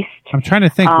no yeast. I'm trying to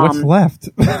think what's left.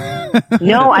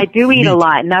 No, I do eat a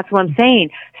lot, and that's what I'm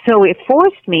saying. So it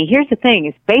forced me, here's the thing,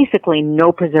 it's basically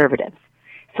no preservatives.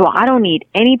 So I don't eat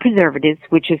any preservatives,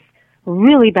 which is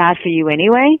really bad for you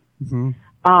anyway. And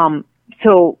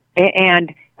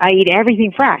I eat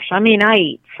everything fresh. I mean, I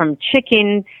eat from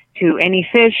chicken to any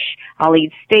fish. I'll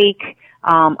eat steak.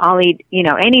 I'll eat,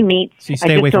 any meat. So you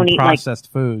stay away from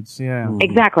processed foods. Yeah.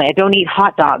 Exactly. I don't eat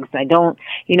hot dogs. I don't,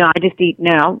 I just eat,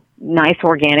 nice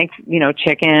organic,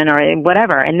 chicken or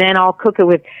whatever. And then I'll cook it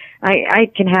with, I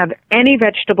can have any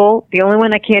vegetable. The only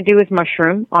one I can't do is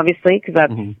mushroom, obviously, because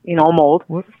that's, mold.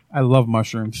 I love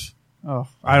mushrooms. Oh,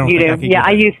 I don't. You do? Yeah,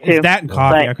 I used to. It's that and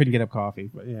coffee. I couldn't get up coffee.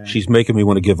 But yeah. She's making me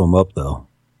want to give them up, though.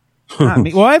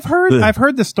 Well, I've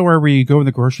heard the story where you go in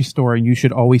the grocery store and you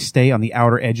should always stay on the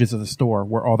outer edges of the store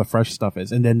where all the fresh stuff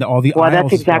is, and then all the aisles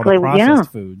that's exactly all the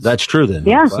processed foods. That's true then.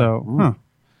 Yeah. So,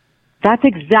 that's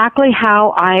exactly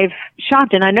how I've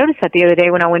shopped, and I noticed that the other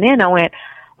day when I went in. I went,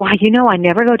 wow, I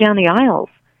never go down the aisles.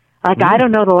 Like I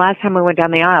don't know the last time I went down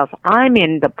the aisles. I'm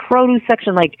in the produce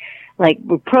section, like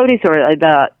produce or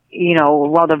the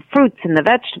fruits and the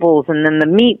vegetables and then the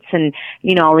meats and,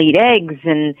 I'll eat eggs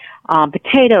and,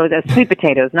 potatoes, sweet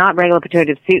potatoes, not regular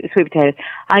potatoes, sweet potatoes.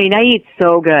 I mean, I eat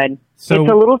so good. So,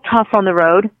 it's a little tough on the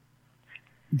road.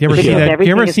 Do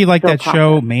you ever see like that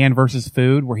show, Man vs.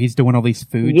 Food, where he's doing all these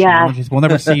food challenges? We'll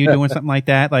never see you doing something like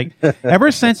that. Like,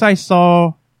 ever since I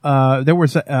saw, there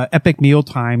was Epic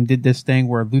Mealtime did this thing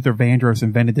where Luther Vandross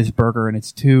invented this burger, and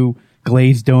it's 2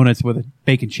 glazed donuts with a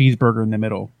bacon cheeseburger in the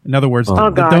middle. In other words, the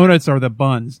donuts are the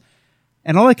buns.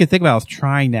 And all I could think about was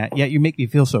trying that, yet you make me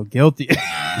feel so guilty.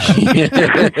 You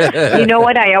know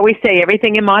what? I always say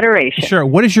everything in moderation. Sure.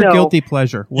 What is your guilty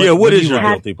pleasure? What is your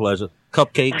guilty pleasure?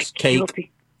 Cupcakes, cake?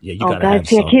 Guilty. Yeah, you gotta have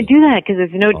something. I can't do that because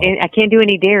I can't do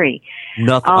any dairy.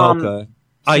 Nothing. Okay.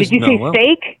 Did you say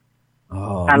steak?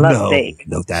 Oh, I love steak.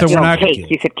 No, that's cake.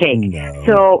 You said cake. No.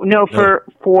 So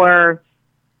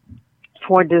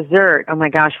for dessert, oh my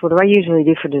gosh, what do I usually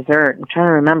do for dessert? I'm trying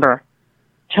to remember.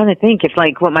 I'm trying to think if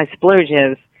what my splurge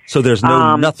is. So there's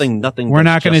nothing. We're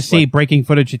not going to see breaking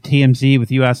footage at TMZ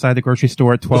with you outside the grocery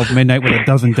store at 12 midnight with a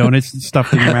dozen donuts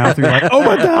stuffed in your mouth. You're like, oh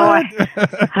my God.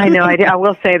 I know. I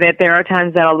will say that there are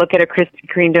times that I'll look at a Krispy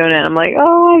Kreme donut and I'm like,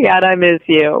 oh my God, I miss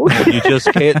you. You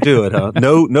just can't do it, huh?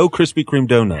 No Krispy Kreme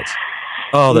donuts.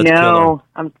 Oh, that's killer.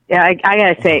 I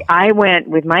gotta say, I went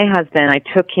with my husband. I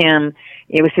took him.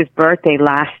 It was his birthday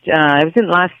I think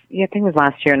it was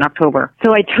last year in October.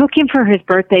 So I took him for his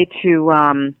birthday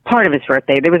to, part of his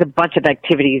birthday. There was a bunch of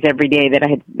activities every day that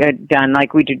I had done,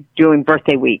 like we did doing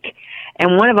birthday week.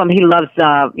 And one of them, he loves,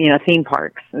 theme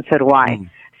parks, and so do I.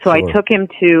 So I took him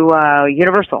to,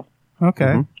 Universal. Okay.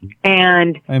 Mm-hmm.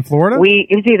 And in Florida?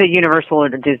 It was either Universal or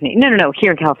Disney. No,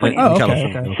 here in California. Oh,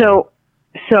 okay. So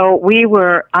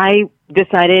I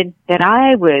decided that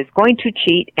I was going to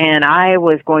cheat and I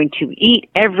was going to eat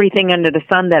everything under the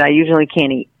sun that I usually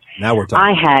can't eat. Now we're talking.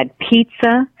 I had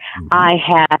pizza.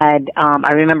 Mm-hmm.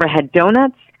 I remember I had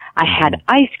donuts. I had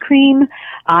ice cream.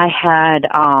 I had,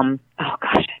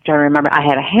 do I remember? I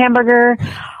had a hamburger.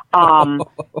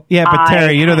 Yeah, but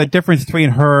Terry, the difference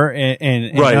between her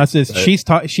and us is she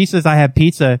says I have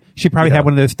pizza. She probably had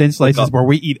one of those thin slices where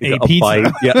we eat a pizza.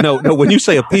 Bite. Yeah, no. When you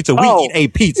say a pizza, we eat a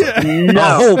pizza. No,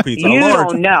 a whole pizza. You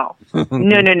don't know.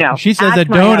 No. She says a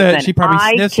donut. She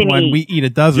probably sniffs one. We eat a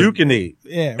dozen. You can eat.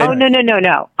 Yeah. Right. Oh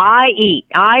no. I eat.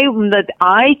 I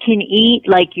can eat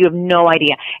like you have no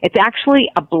idea. It's actually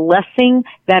a blessing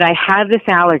that I have this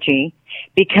allergy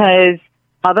because.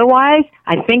 Otherwise,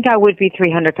 I think I would be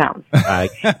 300 pounds. Because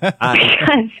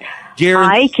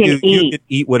I can eat. You could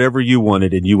eat whatever you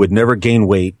wanted and you would never gain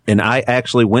weight. And I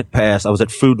actually I was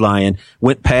at Food Lion,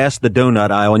 went past the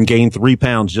donut aisle and gained 3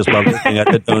 pounds just by looking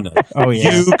at the donut. Oh,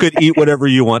 yeah. You could eat whatever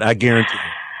you want, I guarantee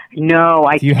you. No,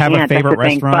 I can't. Do you have a favorite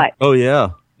restaurant? Oh, yeah.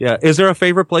 Yeah. Is there a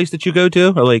favorite place that you go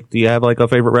to? Or do you have a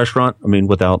favorite restaurant? I mean,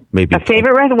 without maybe. A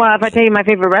favorite restaurant? Well, if I tell you my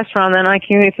favorite restaurant, then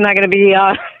it's not going to be,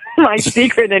 my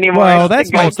secret anymore. Well,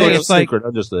 that's my thing. It's like,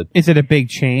 is it a big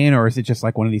chain or is it just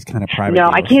like one of these kind of private? No,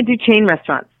 deals? I can't do chain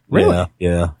restaurants. Really?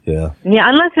 Yeah. Yeah,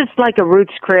 unless it's like a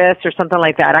Roots Chris or something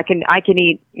like that. I can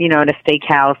eat, at a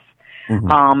steakhouse.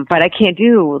 Mm-hmm. But I can't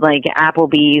do like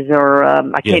Applebee's or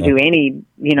I can't do any,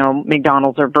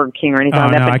 McDonald's or Burger King or anything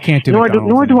like that. No, but I can't do nor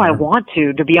do I anymore. want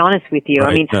to be honest with you.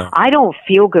 Right, I mean, I don't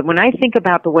feel good when I think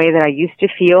about the way that I used to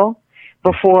feel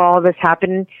before all this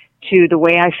happened to the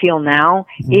way I feel now.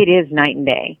 Mm-hmm. It is night and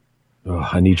day. Oh,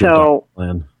 I need your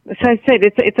plan. So I said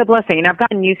it's a blessing, and I've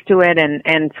gotten used to it,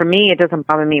 and for me, it doesn't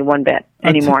bother me one bit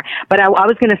anymore. But I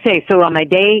was going to say, so on my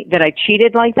day that I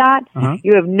cheated like that,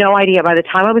 you have no idea. By the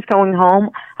time I was going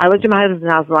home, I looked at my husband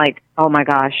and I was like, oh my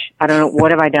gosh, I don't know,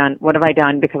 what have I done? What have I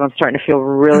done? Because I'm starting to feel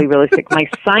really, really sick. My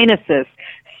sinuses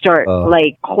start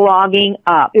clogging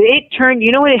up. It turned,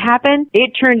 you know what happened?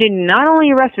 It turned into not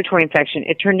only a respiratory infection,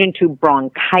 it turned into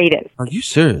bronchitis. Are you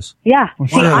serious? Yeah.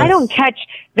 See, I don't catch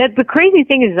that. The crazy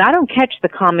thing is I don't catch the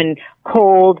common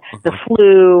cold, the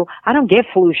flu. I don't get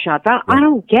flu shots. I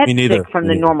don't get sick from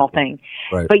the normal thing.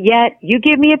 Right. But yet you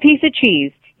give me a piece of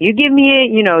cheese, you give me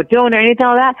a, donut or anything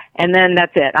like that, and then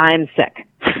that's it. I'm sick.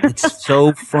 It's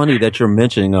so funny that you're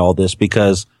mentioning all this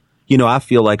because I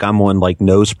feel like I'm on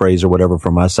nose sprays or whatever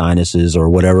for my sinuses or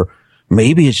whatever.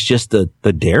 Maybe it's just the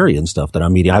dairy and stuff that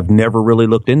I'm eating. I've never really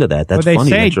looked into that. That's funny.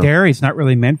 They say dairy's not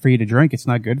really meant for you to drink. It's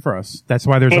not good for us. That's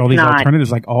why there's all these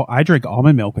alternatives. I drink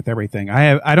almond milk with everything.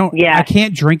 I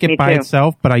can't drink it by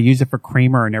itself, but I use it for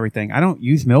creamer and everything. I don't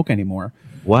use milk anymore.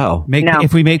 Wow.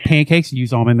 If we make pancakes,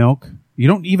 use almond milk. You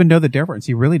don't even know the difference.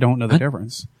 You really don't know the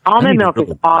difference. Almond milk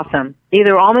is awesome.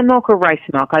 Either almond milk or rice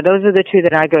milk. Those are the two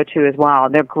that I go to as well.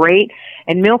 They're great.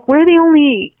 And milk, we're the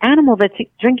only animal that's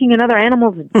drinking another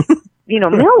animal's,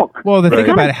 milk. Well, the thing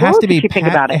about it has to be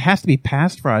it has to be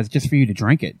pasteurized just for you to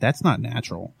drink it. That's not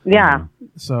natural. Yeah.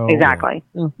 So exactly.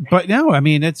 But no, I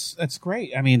mean it's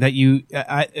great. I mean that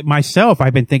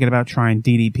I've been thinking about trying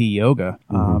DDP yoga.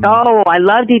 I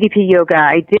love DDP yoga.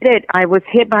 I did it. I was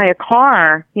hit by a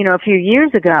car, a few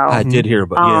years ago. I did hear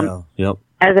about yep.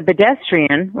 As a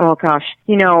pedestrian, oh gosh,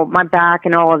 my back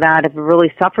and all of that have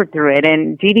really suffered through it.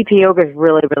 And DDP yoga is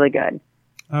really, really good.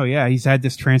 Oh yeah, he's had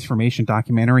this transformation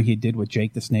documentary he did with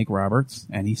Jake the Snake Roberts,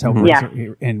 and he's helped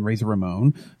Razor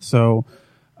Ramon. So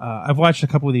I've watched a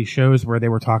couple of these shows where they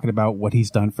were talking about what he's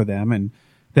done for them, and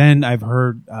then I've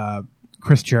heard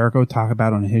Chris Jericho talk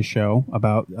about on his show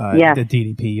about the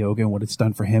DDP yoga and what it's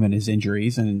done for him and his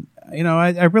injuries. And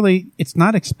I really, it's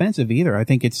not expensive either. I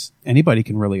think anybody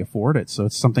can really afford it. So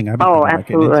it's something I've been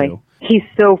absolutely. into. He's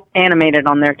so animated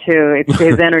on there too.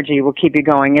 His energy will keep you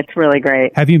going. It's really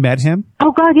great. Have you met him?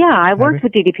 Oh God, yeah. I worked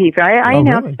with DDP. I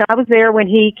announced I was there when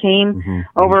he came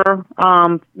over,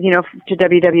 to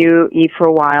WWE for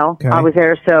a while. Okay. I was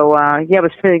there. So, it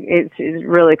was it's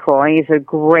really cool. He's a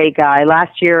great guy.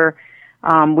 Last year,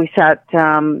 we sat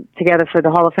together for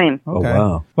the Hall of Fame. Okay. Oh,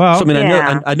 wow. Well,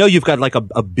 so, I know you've got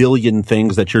a billion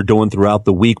things that you're doing throughout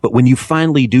the week, but when you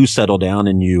finally do settle down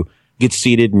and you get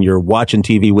seated and you're watching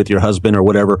TV with your husband or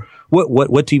whatever,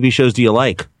 what TV shows do you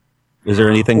like? Is there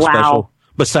anything special?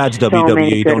 Besides So WWE,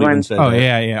 many good don't even ones. say Oh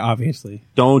that. yeah, obviously.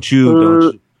 Don't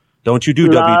you do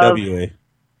Love- WWE.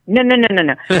 No.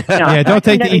 Yeah, don't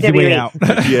take the easy way out.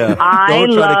 Yeah. I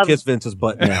Don't try love- to kiss Vince's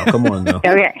butt now. Come on now.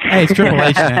 Okay. Hey, it's Triple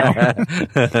H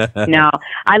now. No,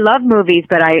 I love movies,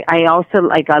 but I also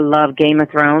I love Game of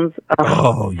Thrones.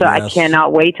 Oh, so I yes.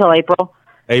 cannot wait till April.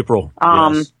 April.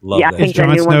 Yes. Love yeah, I that. think Is the Jon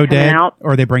new Snow one's coming dead, out.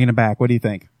 or are they bringing him back? What do you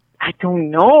think? I don't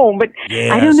know, but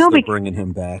Yes, I don't know. they're Because bringing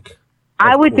him back.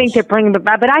 I Of would think course. they're bringing him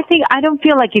back, but I don't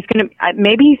feel like he's gonna.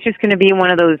 Maybe he's just gonna be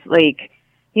one of those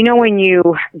when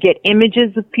you get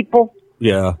images of people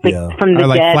Yeah, yeah. from the Or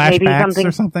like dead, maybe flashbacks something.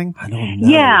 or something? I don't know.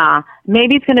 Yeah,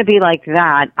 maybe it's gonna be like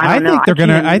that. I don't know. think they're can't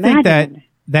gonna. I think imagine.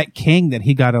 that king that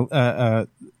he got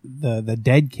the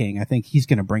dead king. I think he's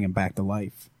gonna bring him back to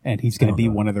life, and he's gonna be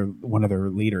one of their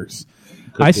leaders.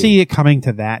 Could I be. see it coming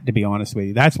to that. To be honest with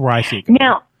you, that's where I see it. Going.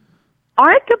 Now,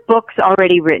 aren't the books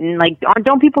already written?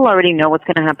 Don't people already know what's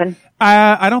going to happen?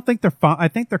 I don't think they're fun. I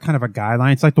think they're kind of a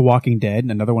guideline. It's like The Walking Dead,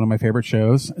 another one of my favorite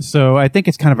shows. So I think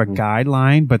it's kind of a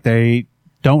guideline, but they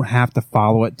don't have to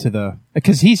follow it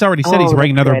because he's already said he's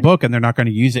writing another book, and they're not going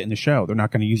to use it in the show. They're not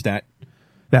going to use that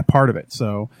part of it.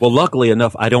 So, well, luckily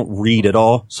enough, I don't read at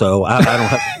all, so I don't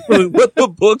have what the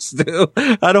books do.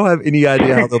 I don't have any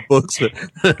idea how the books.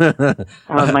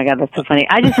 Oh my God, that's so funny.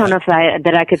 I just don't know if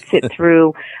I could sit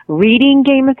through reading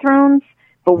Game of Thrones,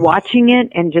 but watching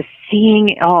it and just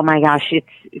seeing. Oh my gosh,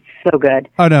 it's so good.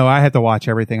 oh no, I had to watch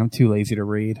everything. I'm too lazy to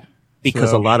read.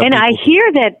 Because So- a lot of And people, I hear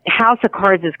that House of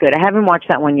Cards is good. I haven't watched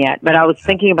that one yet, but I was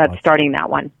thinking about starting that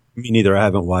one. me neither. I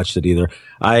haven't watched it either.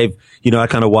 I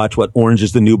kind of watch Orange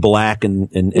is the New Black and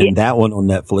that one on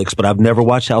Netflix, but I've never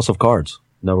watched House of Cards.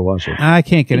 Never watched it. I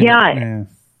can't get it. Yeah.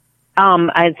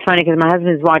 It's funny because my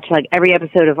husband's watched every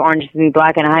episode of Orange is the New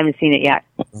Black, and I haven't seen it yet.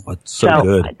 Oh, it's so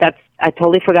good. I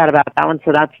totally forgot about that one,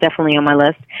 so that's definitely on my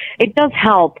list. It does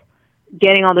help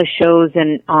getting all the shows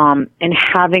and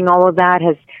having all of that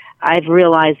I've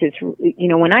realized it's,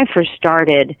 when I first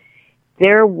started,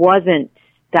 there wasn't,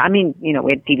 we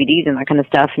had DVDs and that kind of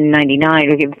stuff in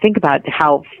 99. Think about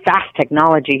how fast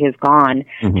technology has gone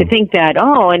to think that,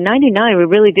 in 99 we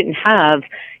really didn't have,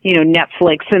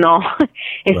 Netflix and all.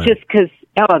 It's Right. just because,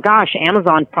 oh gosh,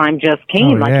 Amazon Prime just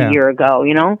came a year ago,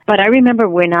 But I remember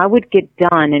when I would get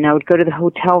done and I would go to the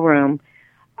hotel room,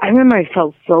 I remember I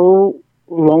felt so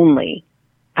lonely.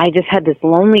 I just had this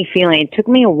lonely feeling. It took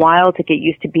me a while to get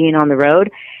used to being on the road.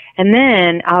 And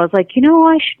then I was like,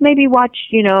 I should maybe watch,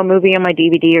 a movie on my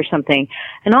DVD or something.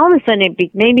 And all of a sudden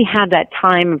it made me have that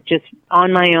time of just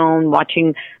on my own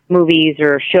watching movies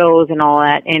or shows and all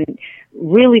that. And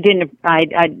really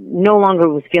I no longer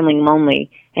was feeling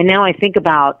lonely. And now I think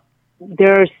about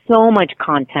there's so much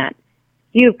content.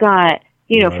 You've got,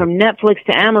 from Netflix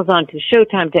to Amazon to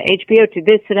Showtime to HBO to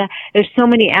this to that. There's so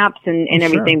many apps and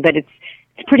everything, but it's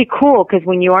pretty cool because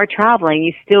when you are traveling,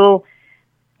 you still,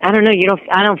 I don't know,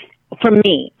 for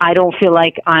me, I don't feel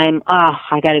like I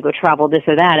got to go travel this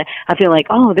or that. I feel like,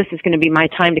 this is going to be my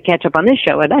time to catch up on this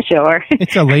show or that show. Or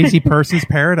It's a lazy person's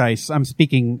paradise. I'm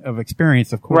speaking of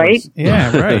experience, of course. Right?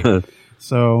 Yeah, right.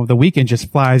 So the weekend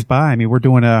just flies by. I mean,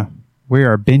 we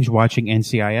are binge watching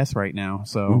NCIS right now.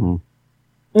 So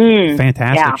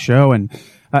fantastic show. And,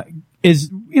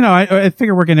 I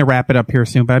figure we're going to wrap it up here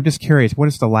soon, but I'm just curious, what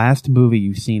is the last movie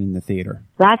you've seen in the theater?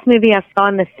 Last movie I saw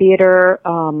in the theater,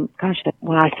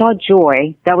 I saw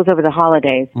Joy. That was over the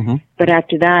holidays. But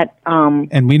after that,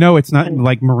 and we know it's not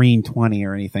like Marine 20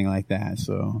 or anything like that.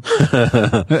 So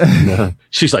No.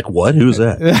 She's like, what? Who's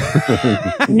that?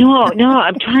 no,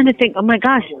 I'm trying to think. Oh my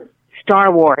gosh.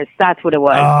 Star Wars. That's what it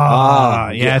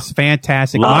was. Yes,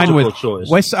 fantastic. Logical Mine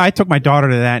choice. I took my daughter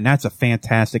to that, and that's a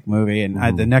fantastic movie.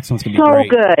 And the next one's gonna be So great.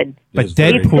 good. But It's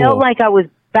very It Deadpool, felt like I was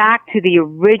back to the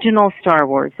original Star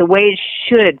Wars, the way it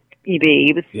should be.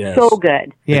 It was Yes. so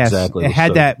good. yes, Exactly. it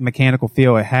had that mechanical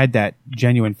feel. It had that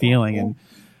genuine feeling, and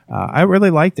I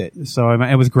really liked it. So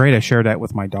it was great. I shared that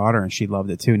with my daughter, and she loved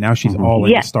it too. Now she's all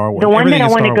into Star Wars. The one Everything that I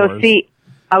is want to Star go Wars. see,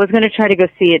 I was going to try to go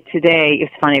see it today.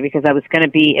 It's funny because I was going to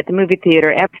be at the movie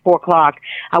theater at 4:00.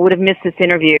 I would have missed this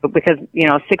interview because,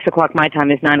 6:00 my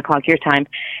time is 9:00 your time.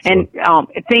 And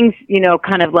things,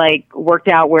 kind of like worked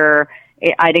out where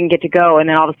I didn't get to go. And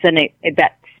then all of a sudden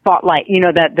that spotlight,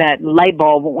 that light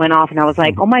bulb went off and I was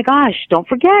like, oh my gosh, don't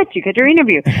forget, you got your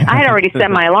interview. I had already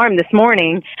set my alarm this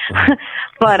morning,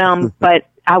 but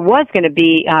I was going to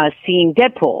be, seeing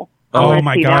Deadpool. Oh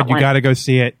my God, you got to go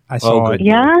see it. I saw it.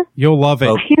 Yeah? You'll love it.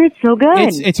 I hear it's so good.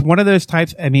 It's one of those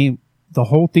types. I mean, the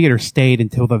whole theater stayed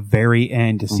until the very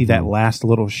end to see that last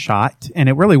little shot. And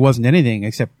it really wasn't anything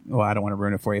except, I don't want to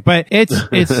ruin it for you, but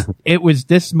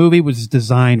this movie was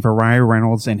designed for Ryan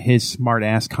Reynolds and his smart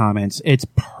ass comments. It's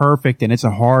perfect and it's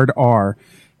a hard R.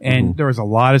 And there was a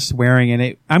lot of swearing in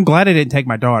it. I'm glad I didn't take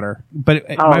my daughter, but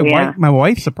my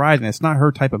wife surprised me. It's not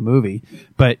her type of movie,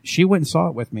 but she went and saw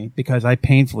it with me because I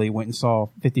painfully went and saw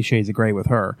 50 Shades of Grey with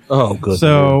her. Oh, good.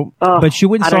 So, but she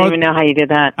wouldn't. I don't even know how you did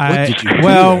that. What did you do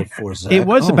that for, Zach? It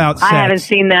was about sex. I haven't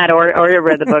seen that or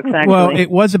read the books, actually. Well,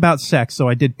 it was about sex, so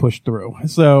I did push through.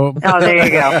 So. Oh, there you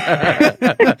go.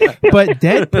 But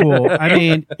Deadpool, I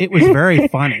mean, it was very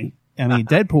funny. I mean,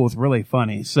 Deadpool is really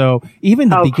funny. So even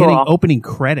the beginning opening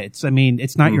credits, I mean,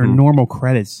 it's not your normal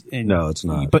credits. No, it's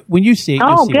not. But when you see it,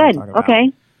 you'll see good. What I'm talking about.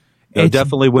 Okay. No,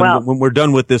 definitely. When we're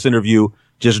done with this interview,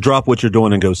 just drop what you're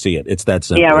doing and go see it. It's that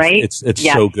simple. Yeah, right. It's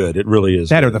so good. It really is.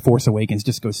 That good. or The Force Awakens.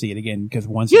 Just go see it again because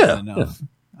once is enough. Yeah.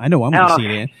 I know I'm going to see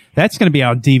it. That's going to be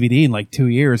out DVD in like 2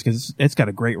 years because it's got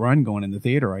a great run going in the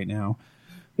theater right now.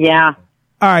 Yeah.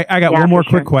 All right, I got one more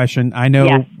quick question. I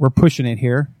know we're pushing it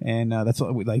here, and that's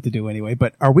what we'd like to do anyway.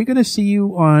 But are we going to see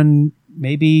you on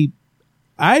maybe?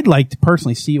 I'd like to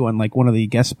personally see you on like one of the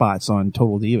guest spots on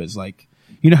Total Divas. Like,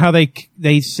 you know how they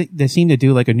seem to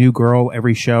do like a new girl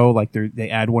every show. Like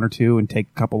they add one or two and take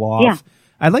a couple off. Yeah.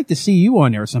 I'd like to see you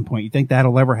on there at some point. You think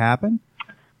that'll ever happen?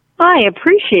 I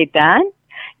appreciate that.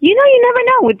 You know, you never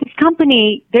know with this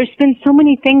company. There's been so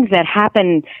many things that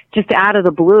happen just out of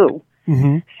the blue.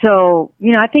 Mm-hmm. So,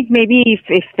 you know, I think maybe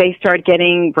if they start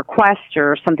getting requests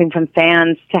or something from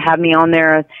fans to have me on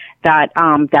there, that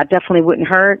definitely wouldn't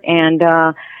hurt. And,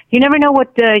 you never know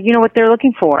what they're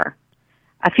looking for.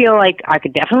 I feel like I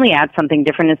could definitely add something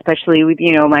different, especially with,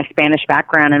 you know, my Spanish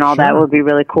background and all that would be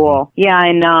really cool. Yeah.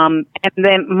 And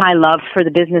then my love for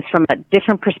the business from a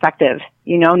different perspective,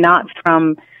 you know, not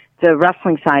from the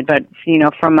wrestling side, but, you know,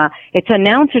 it's an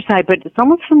announcer side, but it's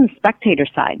almost from the spectator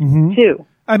side too.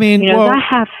 I mean, you know,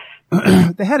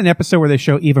 they had an episode where they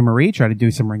show Eva Marie try to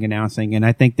do some ring announcing, and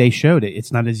I think they showed it.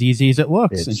 It's not as easy as it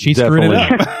looks, and she screwed it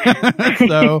up.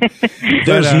 So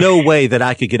there's no way that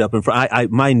I could get up in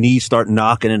front. My knees start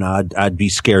knocking, and I'd be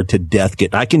scared to death.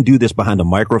 I can do this behind a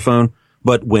microphone,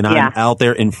 but when I'm out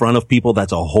there in front of people,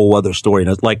 that's a whole other story.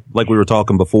 And it's like we were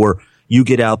talking before. You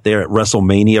get out there at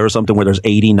WrestleMania or something where there's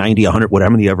 80, 90, 100,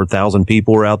 whatever many ever thousand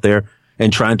people are out there,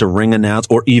 and trying to ring announce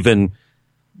or even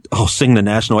sing the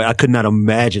national anthem. I could not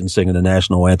imagine singing the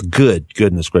national anthem.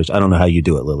 Goodness gracious. I don't know how you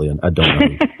do it, Lilian. I don't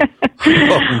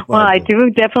know. Well, I do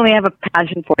definitely have a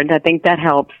passion for it. I think that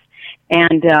helps.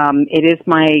 And it is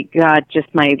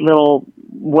just my little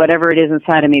whatever it is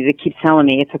inside of me that keeps telling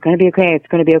me it's going to be okay. It's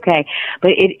going to be okay.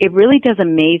 But it really does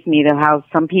amaze me though how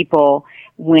some people,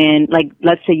 when, like,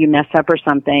 let's say you mess up or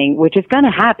something, which is going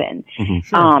to happen.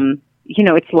 Sure. You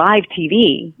know, it's live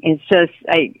TV. It's just,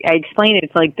 I explain it.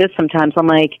 It's like this sometimes. I'm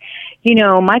like, you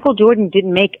know, Michael Jordan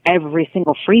didn't make every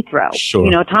single free throw. Sure.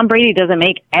 You know, Tom Brady doesn't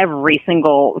make every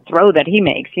single throw that he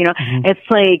makes. You know, it's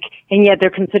like, and yet they're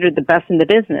considered the best in the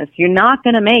business. You're not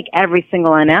going to make every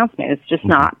single announcement. It's just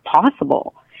not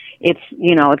possible. It's,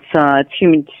 you know, it's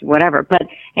human, whatever. But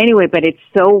anyway, but it's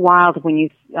so wild when you,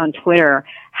 on Twitter,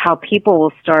 how people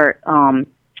will start,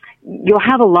 you'll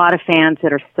have a lot of fans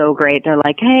that are so great. They're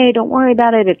like, hey, don't worry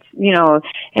about it. It's, you know,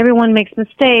 everyone makes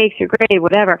mistakes. You're great,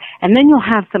 whatever. And then you'll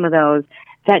have some of those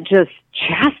that just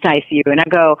chastise you. And I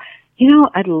go, you know,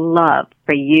 I'd love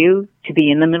for you to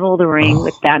be in the middle of the ring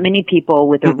with that many people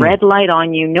with a red light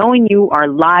on you, knowing you are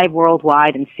live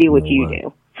worldwide and see what you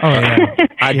do. Oh,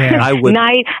 yeah. I would.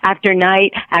 Night after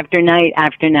night after night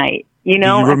after night. You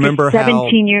know, do you remember after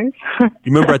 17 years. You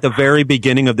remember at the very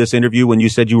beginning of this interview when you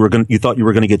said you thought you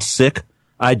were going to get sick?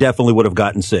 I definitely would have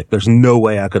gotten sick. There's no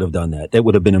way I could have done that. It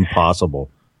would have been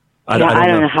impossible. I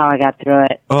don't know how I got through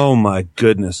it. Oh my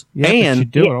goodness. Yeah, and you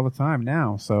do it all the time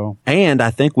now. So, and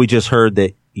I think we just heard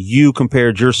that you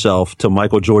compared yourself to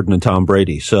Michael Jordan and Tom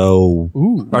Brady. So,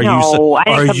 I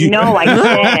did.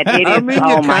 It is,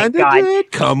 oh my God.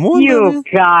 Did. Come on. You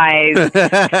guys.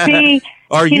 See,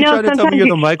 are you trying to tell me you're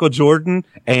the Michael Jordan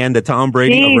and the Tom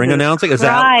Brady of ring announcing? Is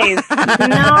that?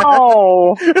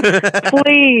 No,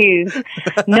 please.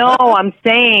 No, I'm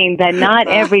saying that not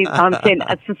every, I'm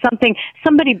saying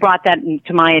somebody brought that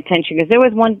to my attention because there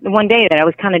was one day that I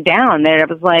was kind of down there.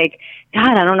 I was like,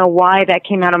 God, I don't know why that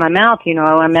came out of my mouth. You know,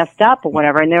 I messed up or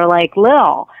whatever. And they were like,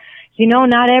 Lil, you know,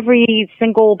 not every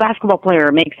single basketball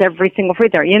player makes every single free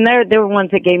throw. And there were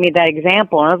ones that gave me that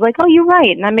example. And I was like, oh, you're right.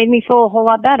 And that made me feel a whole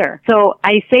lot better. So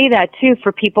I say that, too,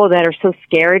 for people that are so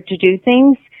scared to do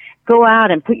things. Go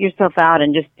out and put yourself out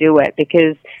and just do it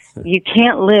because you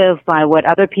can't live by what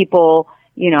other people,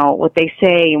 what they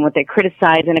say and what they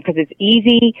criticize, and because it's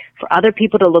easy for other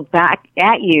people to look back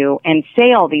at you and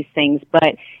say all these things,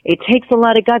 but it takes a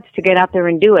lot of guts to get out there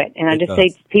and do it. And I just say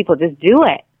to people, just do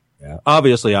it. Yeah.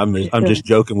 Obviously, I'm just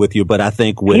joking with you, but I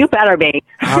think with you better be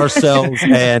ourselves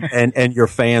and your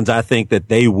fans, I think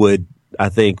they would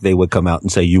come out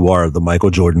and say you are the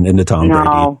Michael Jordan and the Tom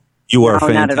Brady. You are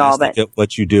fantastic not at all, but at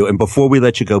what you do. And before we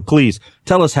let you go, please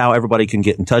tell us how everybody can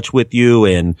get in touch with you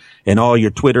and all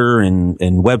your Twitter and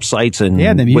websites and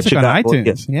the music on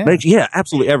iTunes. Yeah,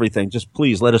 absolutely everything. Just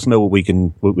please let us know what we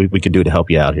can do to help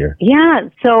you out here. Yeah,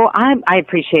 so I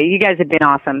appreciate it. You guys have been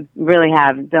awesome. Really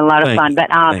have. Been a lot of fun. But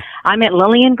I'm at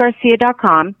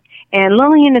LilianGarcia.com, and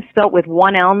Lilian is spelled with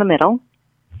one L in the middle.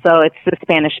 So it's the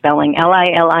Spanish spelling,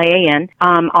 Lilian.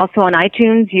 Also on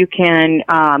iTunes, you can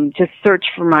just search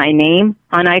for my name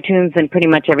on iTunes, and pretty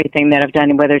much everything that I've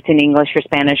done, whether it's in English or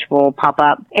Spanish, will pop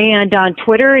up. And on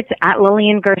Twitter, it's at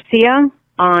Lilian Garcia.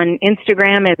 On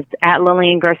Instagram, it's at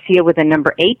Lilian Garcia with a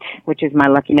number 8, which is my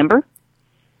lucky number.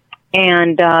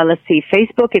 And let's see,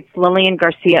 Facebook, it's Lilian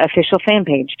Garcia official fan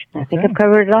page. I think I've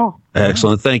covered it all.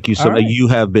 Excellent. Thank you so much. You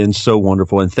have been so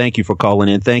wonderful, and thank you for calling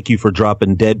in. Thank you for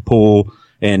dropping Deadpool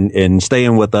and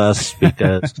staying with us,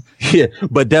 because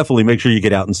but definitely make sure you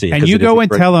get out and see it. And you go and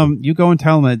tell them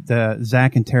that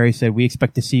Zach and Terry said we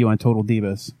expect to see you on Total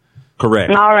Divas.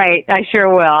 Correct. All right, I sure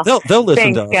will. They'll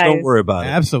listen to us. Guys. Don't worry about it.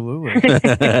 Absolutely.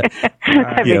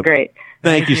 That'd be great.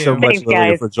 Thank you so much,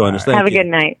 Lilian, for joining us. Have a good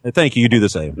night. Thank you. You do the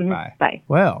same. Bye. Bye.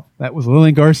 Well, that was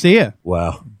Lilian Garcia.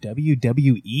 Wow.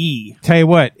 WWE. Tell you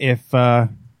what, if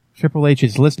Triple H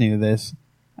is listening to this,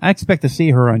 I expect to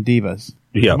see her on Divas.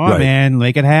 Yeah, come on, man,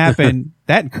 make it happen.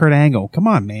 That and Kurt Angle. Come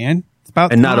on, man. It's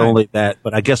about and time. Not only that,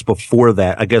 but I guess before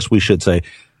that, I guess we should say,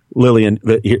 Lilian,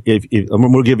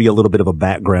 we'll give you a little bit of a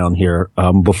background here.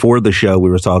 Before the show, we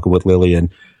were talking with Lilian.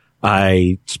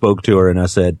 I spoke to her and I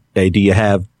said, "Hey, do you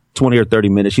have 20 or 30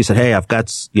 minutes?" She said, "Hey, I've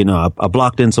got, I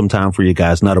blocked in some time for you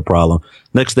guys. Not a problem."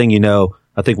 Next thing you know,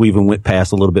 I think we even went a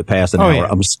little bit past an hour.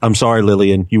 Yeah. I'm sorry,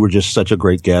 Lilian. You were just such a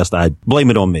great guest. I blame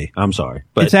it on me. I'm sorry.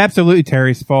 But it's absolutely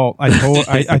Terry's fault.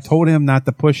 I told him not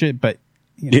to push it, but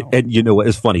and you know what?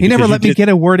 It's funny. He never let me get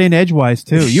a word in edgewise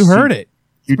too. You heard it.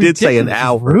 You did say an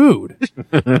hour. Rude.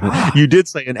 You did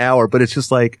say an hour, but it's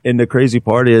just like, and the crazy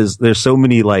part is there's so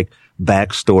many like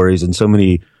backstories and so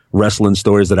many wrestling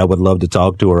stories that I would love to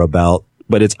talk to her about.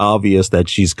 But it's obvious that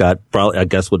she's got probably, I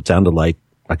guess what sounded like,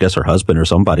 her husband or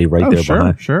somebody there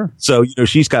behind. Sure. So,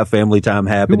 she's got family time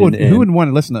happening. Who wouldn't want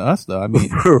to listen to us though? I mean,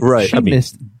 right. She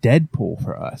missed Deadpool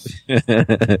for us.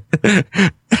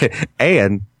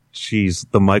 And she's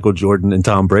the Michael Jordan and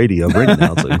Tom Brady of ring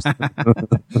announcing.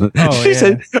 She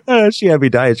said, she had me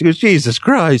dying. She goes, "Jesus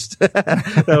Christ."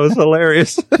 That was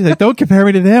hilarious. She's like, "Don't compare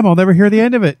me to them. I'll never hear the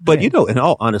end of it." But in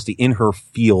all honesty, in her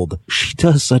field, she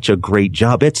does such a great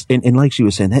job. And like she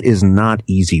was saying, that is not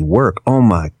easy work. Oh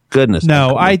my goodness.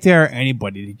 No, I dare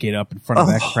anybody to get up in front of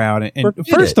that crowd. And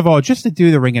first of all, just to do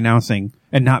the ring announcing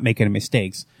and not make any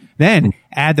mistakes. Then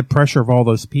add the pressure of all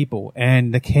those people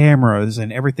and the cameras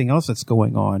and everything else that's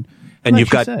going on. And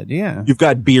like you've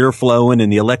got beer flowing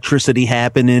and the electricity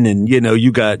happening and,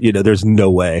 there's no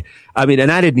way. I mean,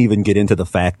 and I didn't even get into the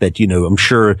fact that, I'm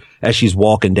sure as she's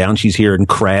walking down, she's hearing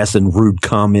crass and rude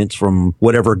comments from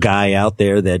whatever guy out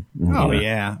there that,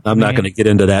 I'm not going to get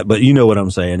into that, but you know what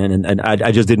I'm saying. And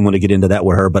I just didn't want to get into that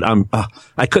with her, but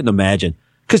I couldn't imagine.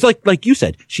 Cause like you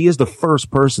said, she is the first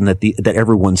person that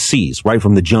everyone sees right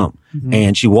from the jump. Mm-hmm.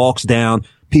 And she walks down,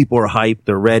 people are hyped,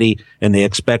 they're ready, and they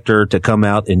expect her to come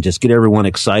out and just get everyone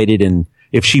excited. And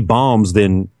if she bombs,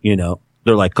 then,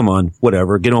 they're like, come on,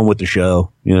 whatever, get on with the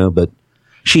show, but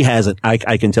she hasn't.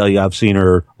 I can tell you, I've seen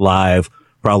her live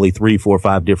probably 3, 4,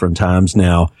 5 different times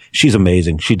now. She's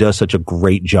amazing. She does such a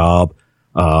great job.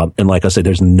 And like I said,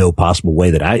 there's no possible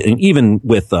way that even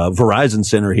with Verizon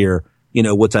Center here,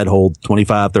 what's that hold?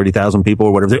 25, 30,000 people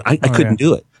or whatever. I couldn't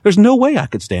do it. There's no way I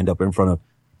could stand up in front of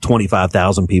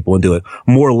 25,000 people and do it.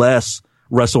 More or less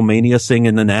WrestleMania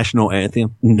singing the national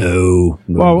anthem. No.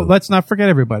 Well, let's not forget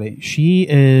everybody. She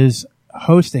is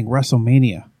hosting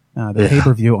WrestleMania, the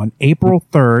pay-per-view on April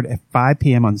 3rd at 5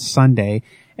 p.m. on Sunday.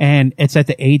 And it's at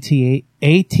the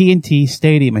AT&T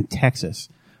Stadium in Texas.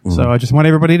 Mm-hmm. So I just want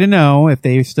everybody to know if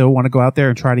they still want to go out there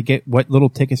and try to get what little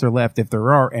tickets are left. If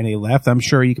there are any left, I'm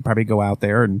sure you could probably go out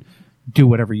there and do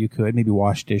whatever you could. Maybe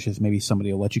wash dishes. Maybe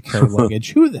somebody will let you carry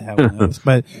luggage. Who the hell knows?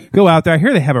 But go out there. I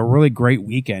hear they have a really great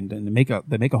weekend, and they make a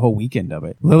whole weekend of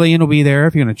it. Lilian will be there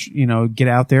if you're going to, get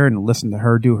out there and listen to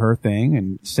her do her thing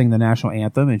and sing the national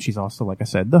anthem. And she's also, like I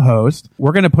said, the host.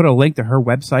 We're going to put a link to her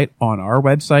website on our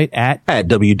website at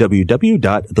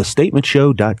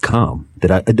www.thestatementshow.com.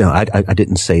 I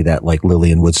didn't say that like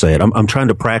Lilian would say it. I'm trying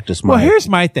to practice my. Well, here's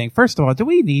my thing. First of all, do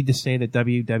we need to say the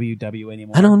www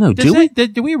anymore? I don't know. Do we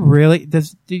really?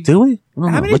 Do we?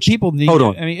 How many people need? Hold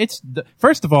on. I mean,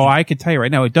 first of all, I can tell you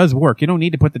right now, it does work. You don't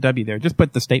need to put the W there. Just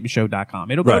put thestatementshow.com.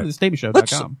 It'll go to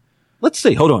thestatementshow.com. Let's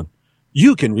see. Hold on.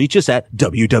 You can reach us at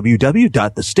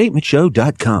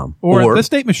www.thestatementshow.com or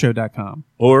thestatementshow.com.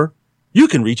 Or you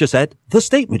can reach us at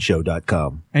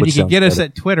thestatementshow.com. And you can get us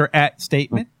at Twitter at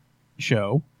Statement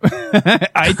Show,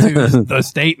 iTunes, The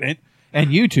Statement, and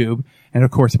YouTube. And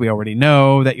of course, we already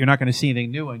know that you're not going to see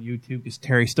anything new on YouTube because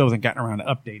Terry still hasn't gotten around to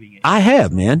updating it. I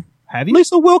have, man. Have you?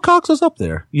 Lisa Wilcox is up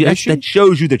there. Yeah, that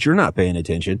shows you that you're not paying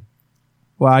attention.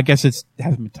 Well, I guess it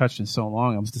hasn't been touched in so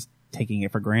long. I was just taking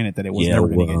it for granted that it was never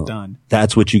going to get done.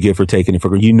 That's what you get for taking it for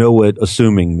granted. You know what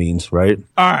assuming means, right?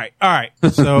 All right.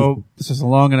 So this is a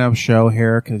long enough show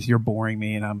here because you're boring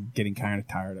me and I'm getting kind of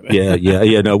tired of it.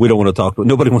 Yeah. No, we don't want to talk.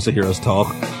 Nobody wants to hear us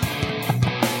talk.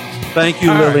 Thank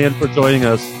you, Lilian, for joining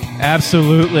us.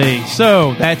 Absolutely.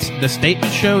 So that's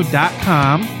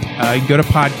thestatementshow.com. You can go to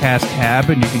podcast tab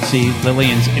and you can see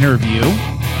Lilian's interview.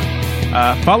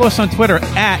 Follow us on Twitter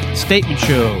at Statement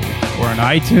Show. We're on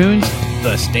iTunes,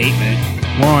 The Statement.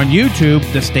 We're on YouTube,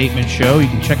 The Statement Show. You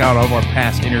can check out all of our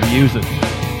past interviews with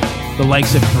the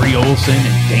likes of Bree Olson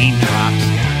and Dane Drops,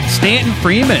 Stanton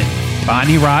Freeman,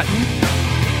 Bonnie Rotten,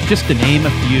 just to name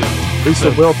a few.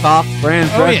 Lisa Wilcox, Fran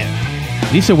Drescher. Oh,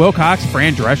 yeah. Lisa Wilcox,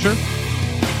 Fran Drescher.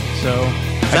 So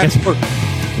I guess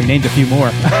we named a few more.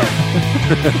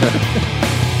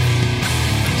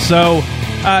 So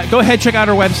go ahead, check out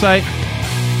our website.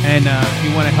 And if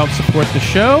you want to help support the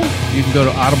show, you can go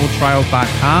to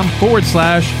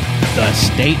audibletrial.com/The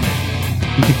Statement.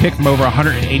 You can pick from over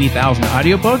 180,000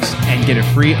 audiobooks and get a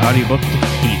free audiobook to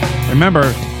keep.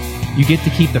 Remember, you get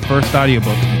to keep the first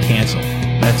audiobook if you cancel.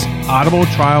 That's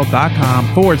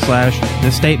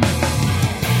audibletrial.com/The Statement.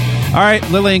 All right,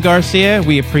 Lilian Garcia,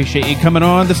 we appreciate you coming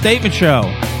on The Statement Show.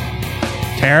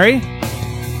 Terry?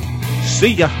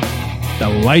 See ya. The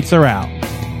lights are out.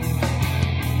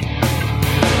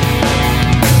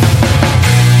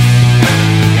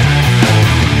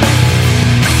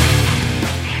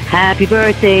 Happy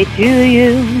birthday to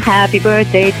you. Happy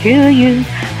birthday to you.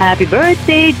 Happy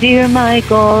birthday, dear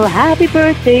Michael. Happy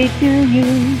birthday to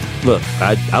you. Look,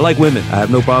 I like women. I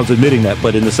have no problems admitting that.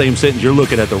 But in the same sentence, you're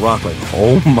looking at The Rock like,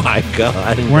 oh, my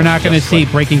God. We're not going to see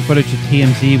breaking footage of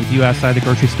TMZ with you outside the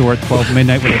grocery store at 12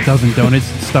 midnight with a dozen donuts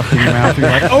stuffed in your mouth. You're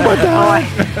like, oh, my God.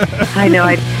 I know.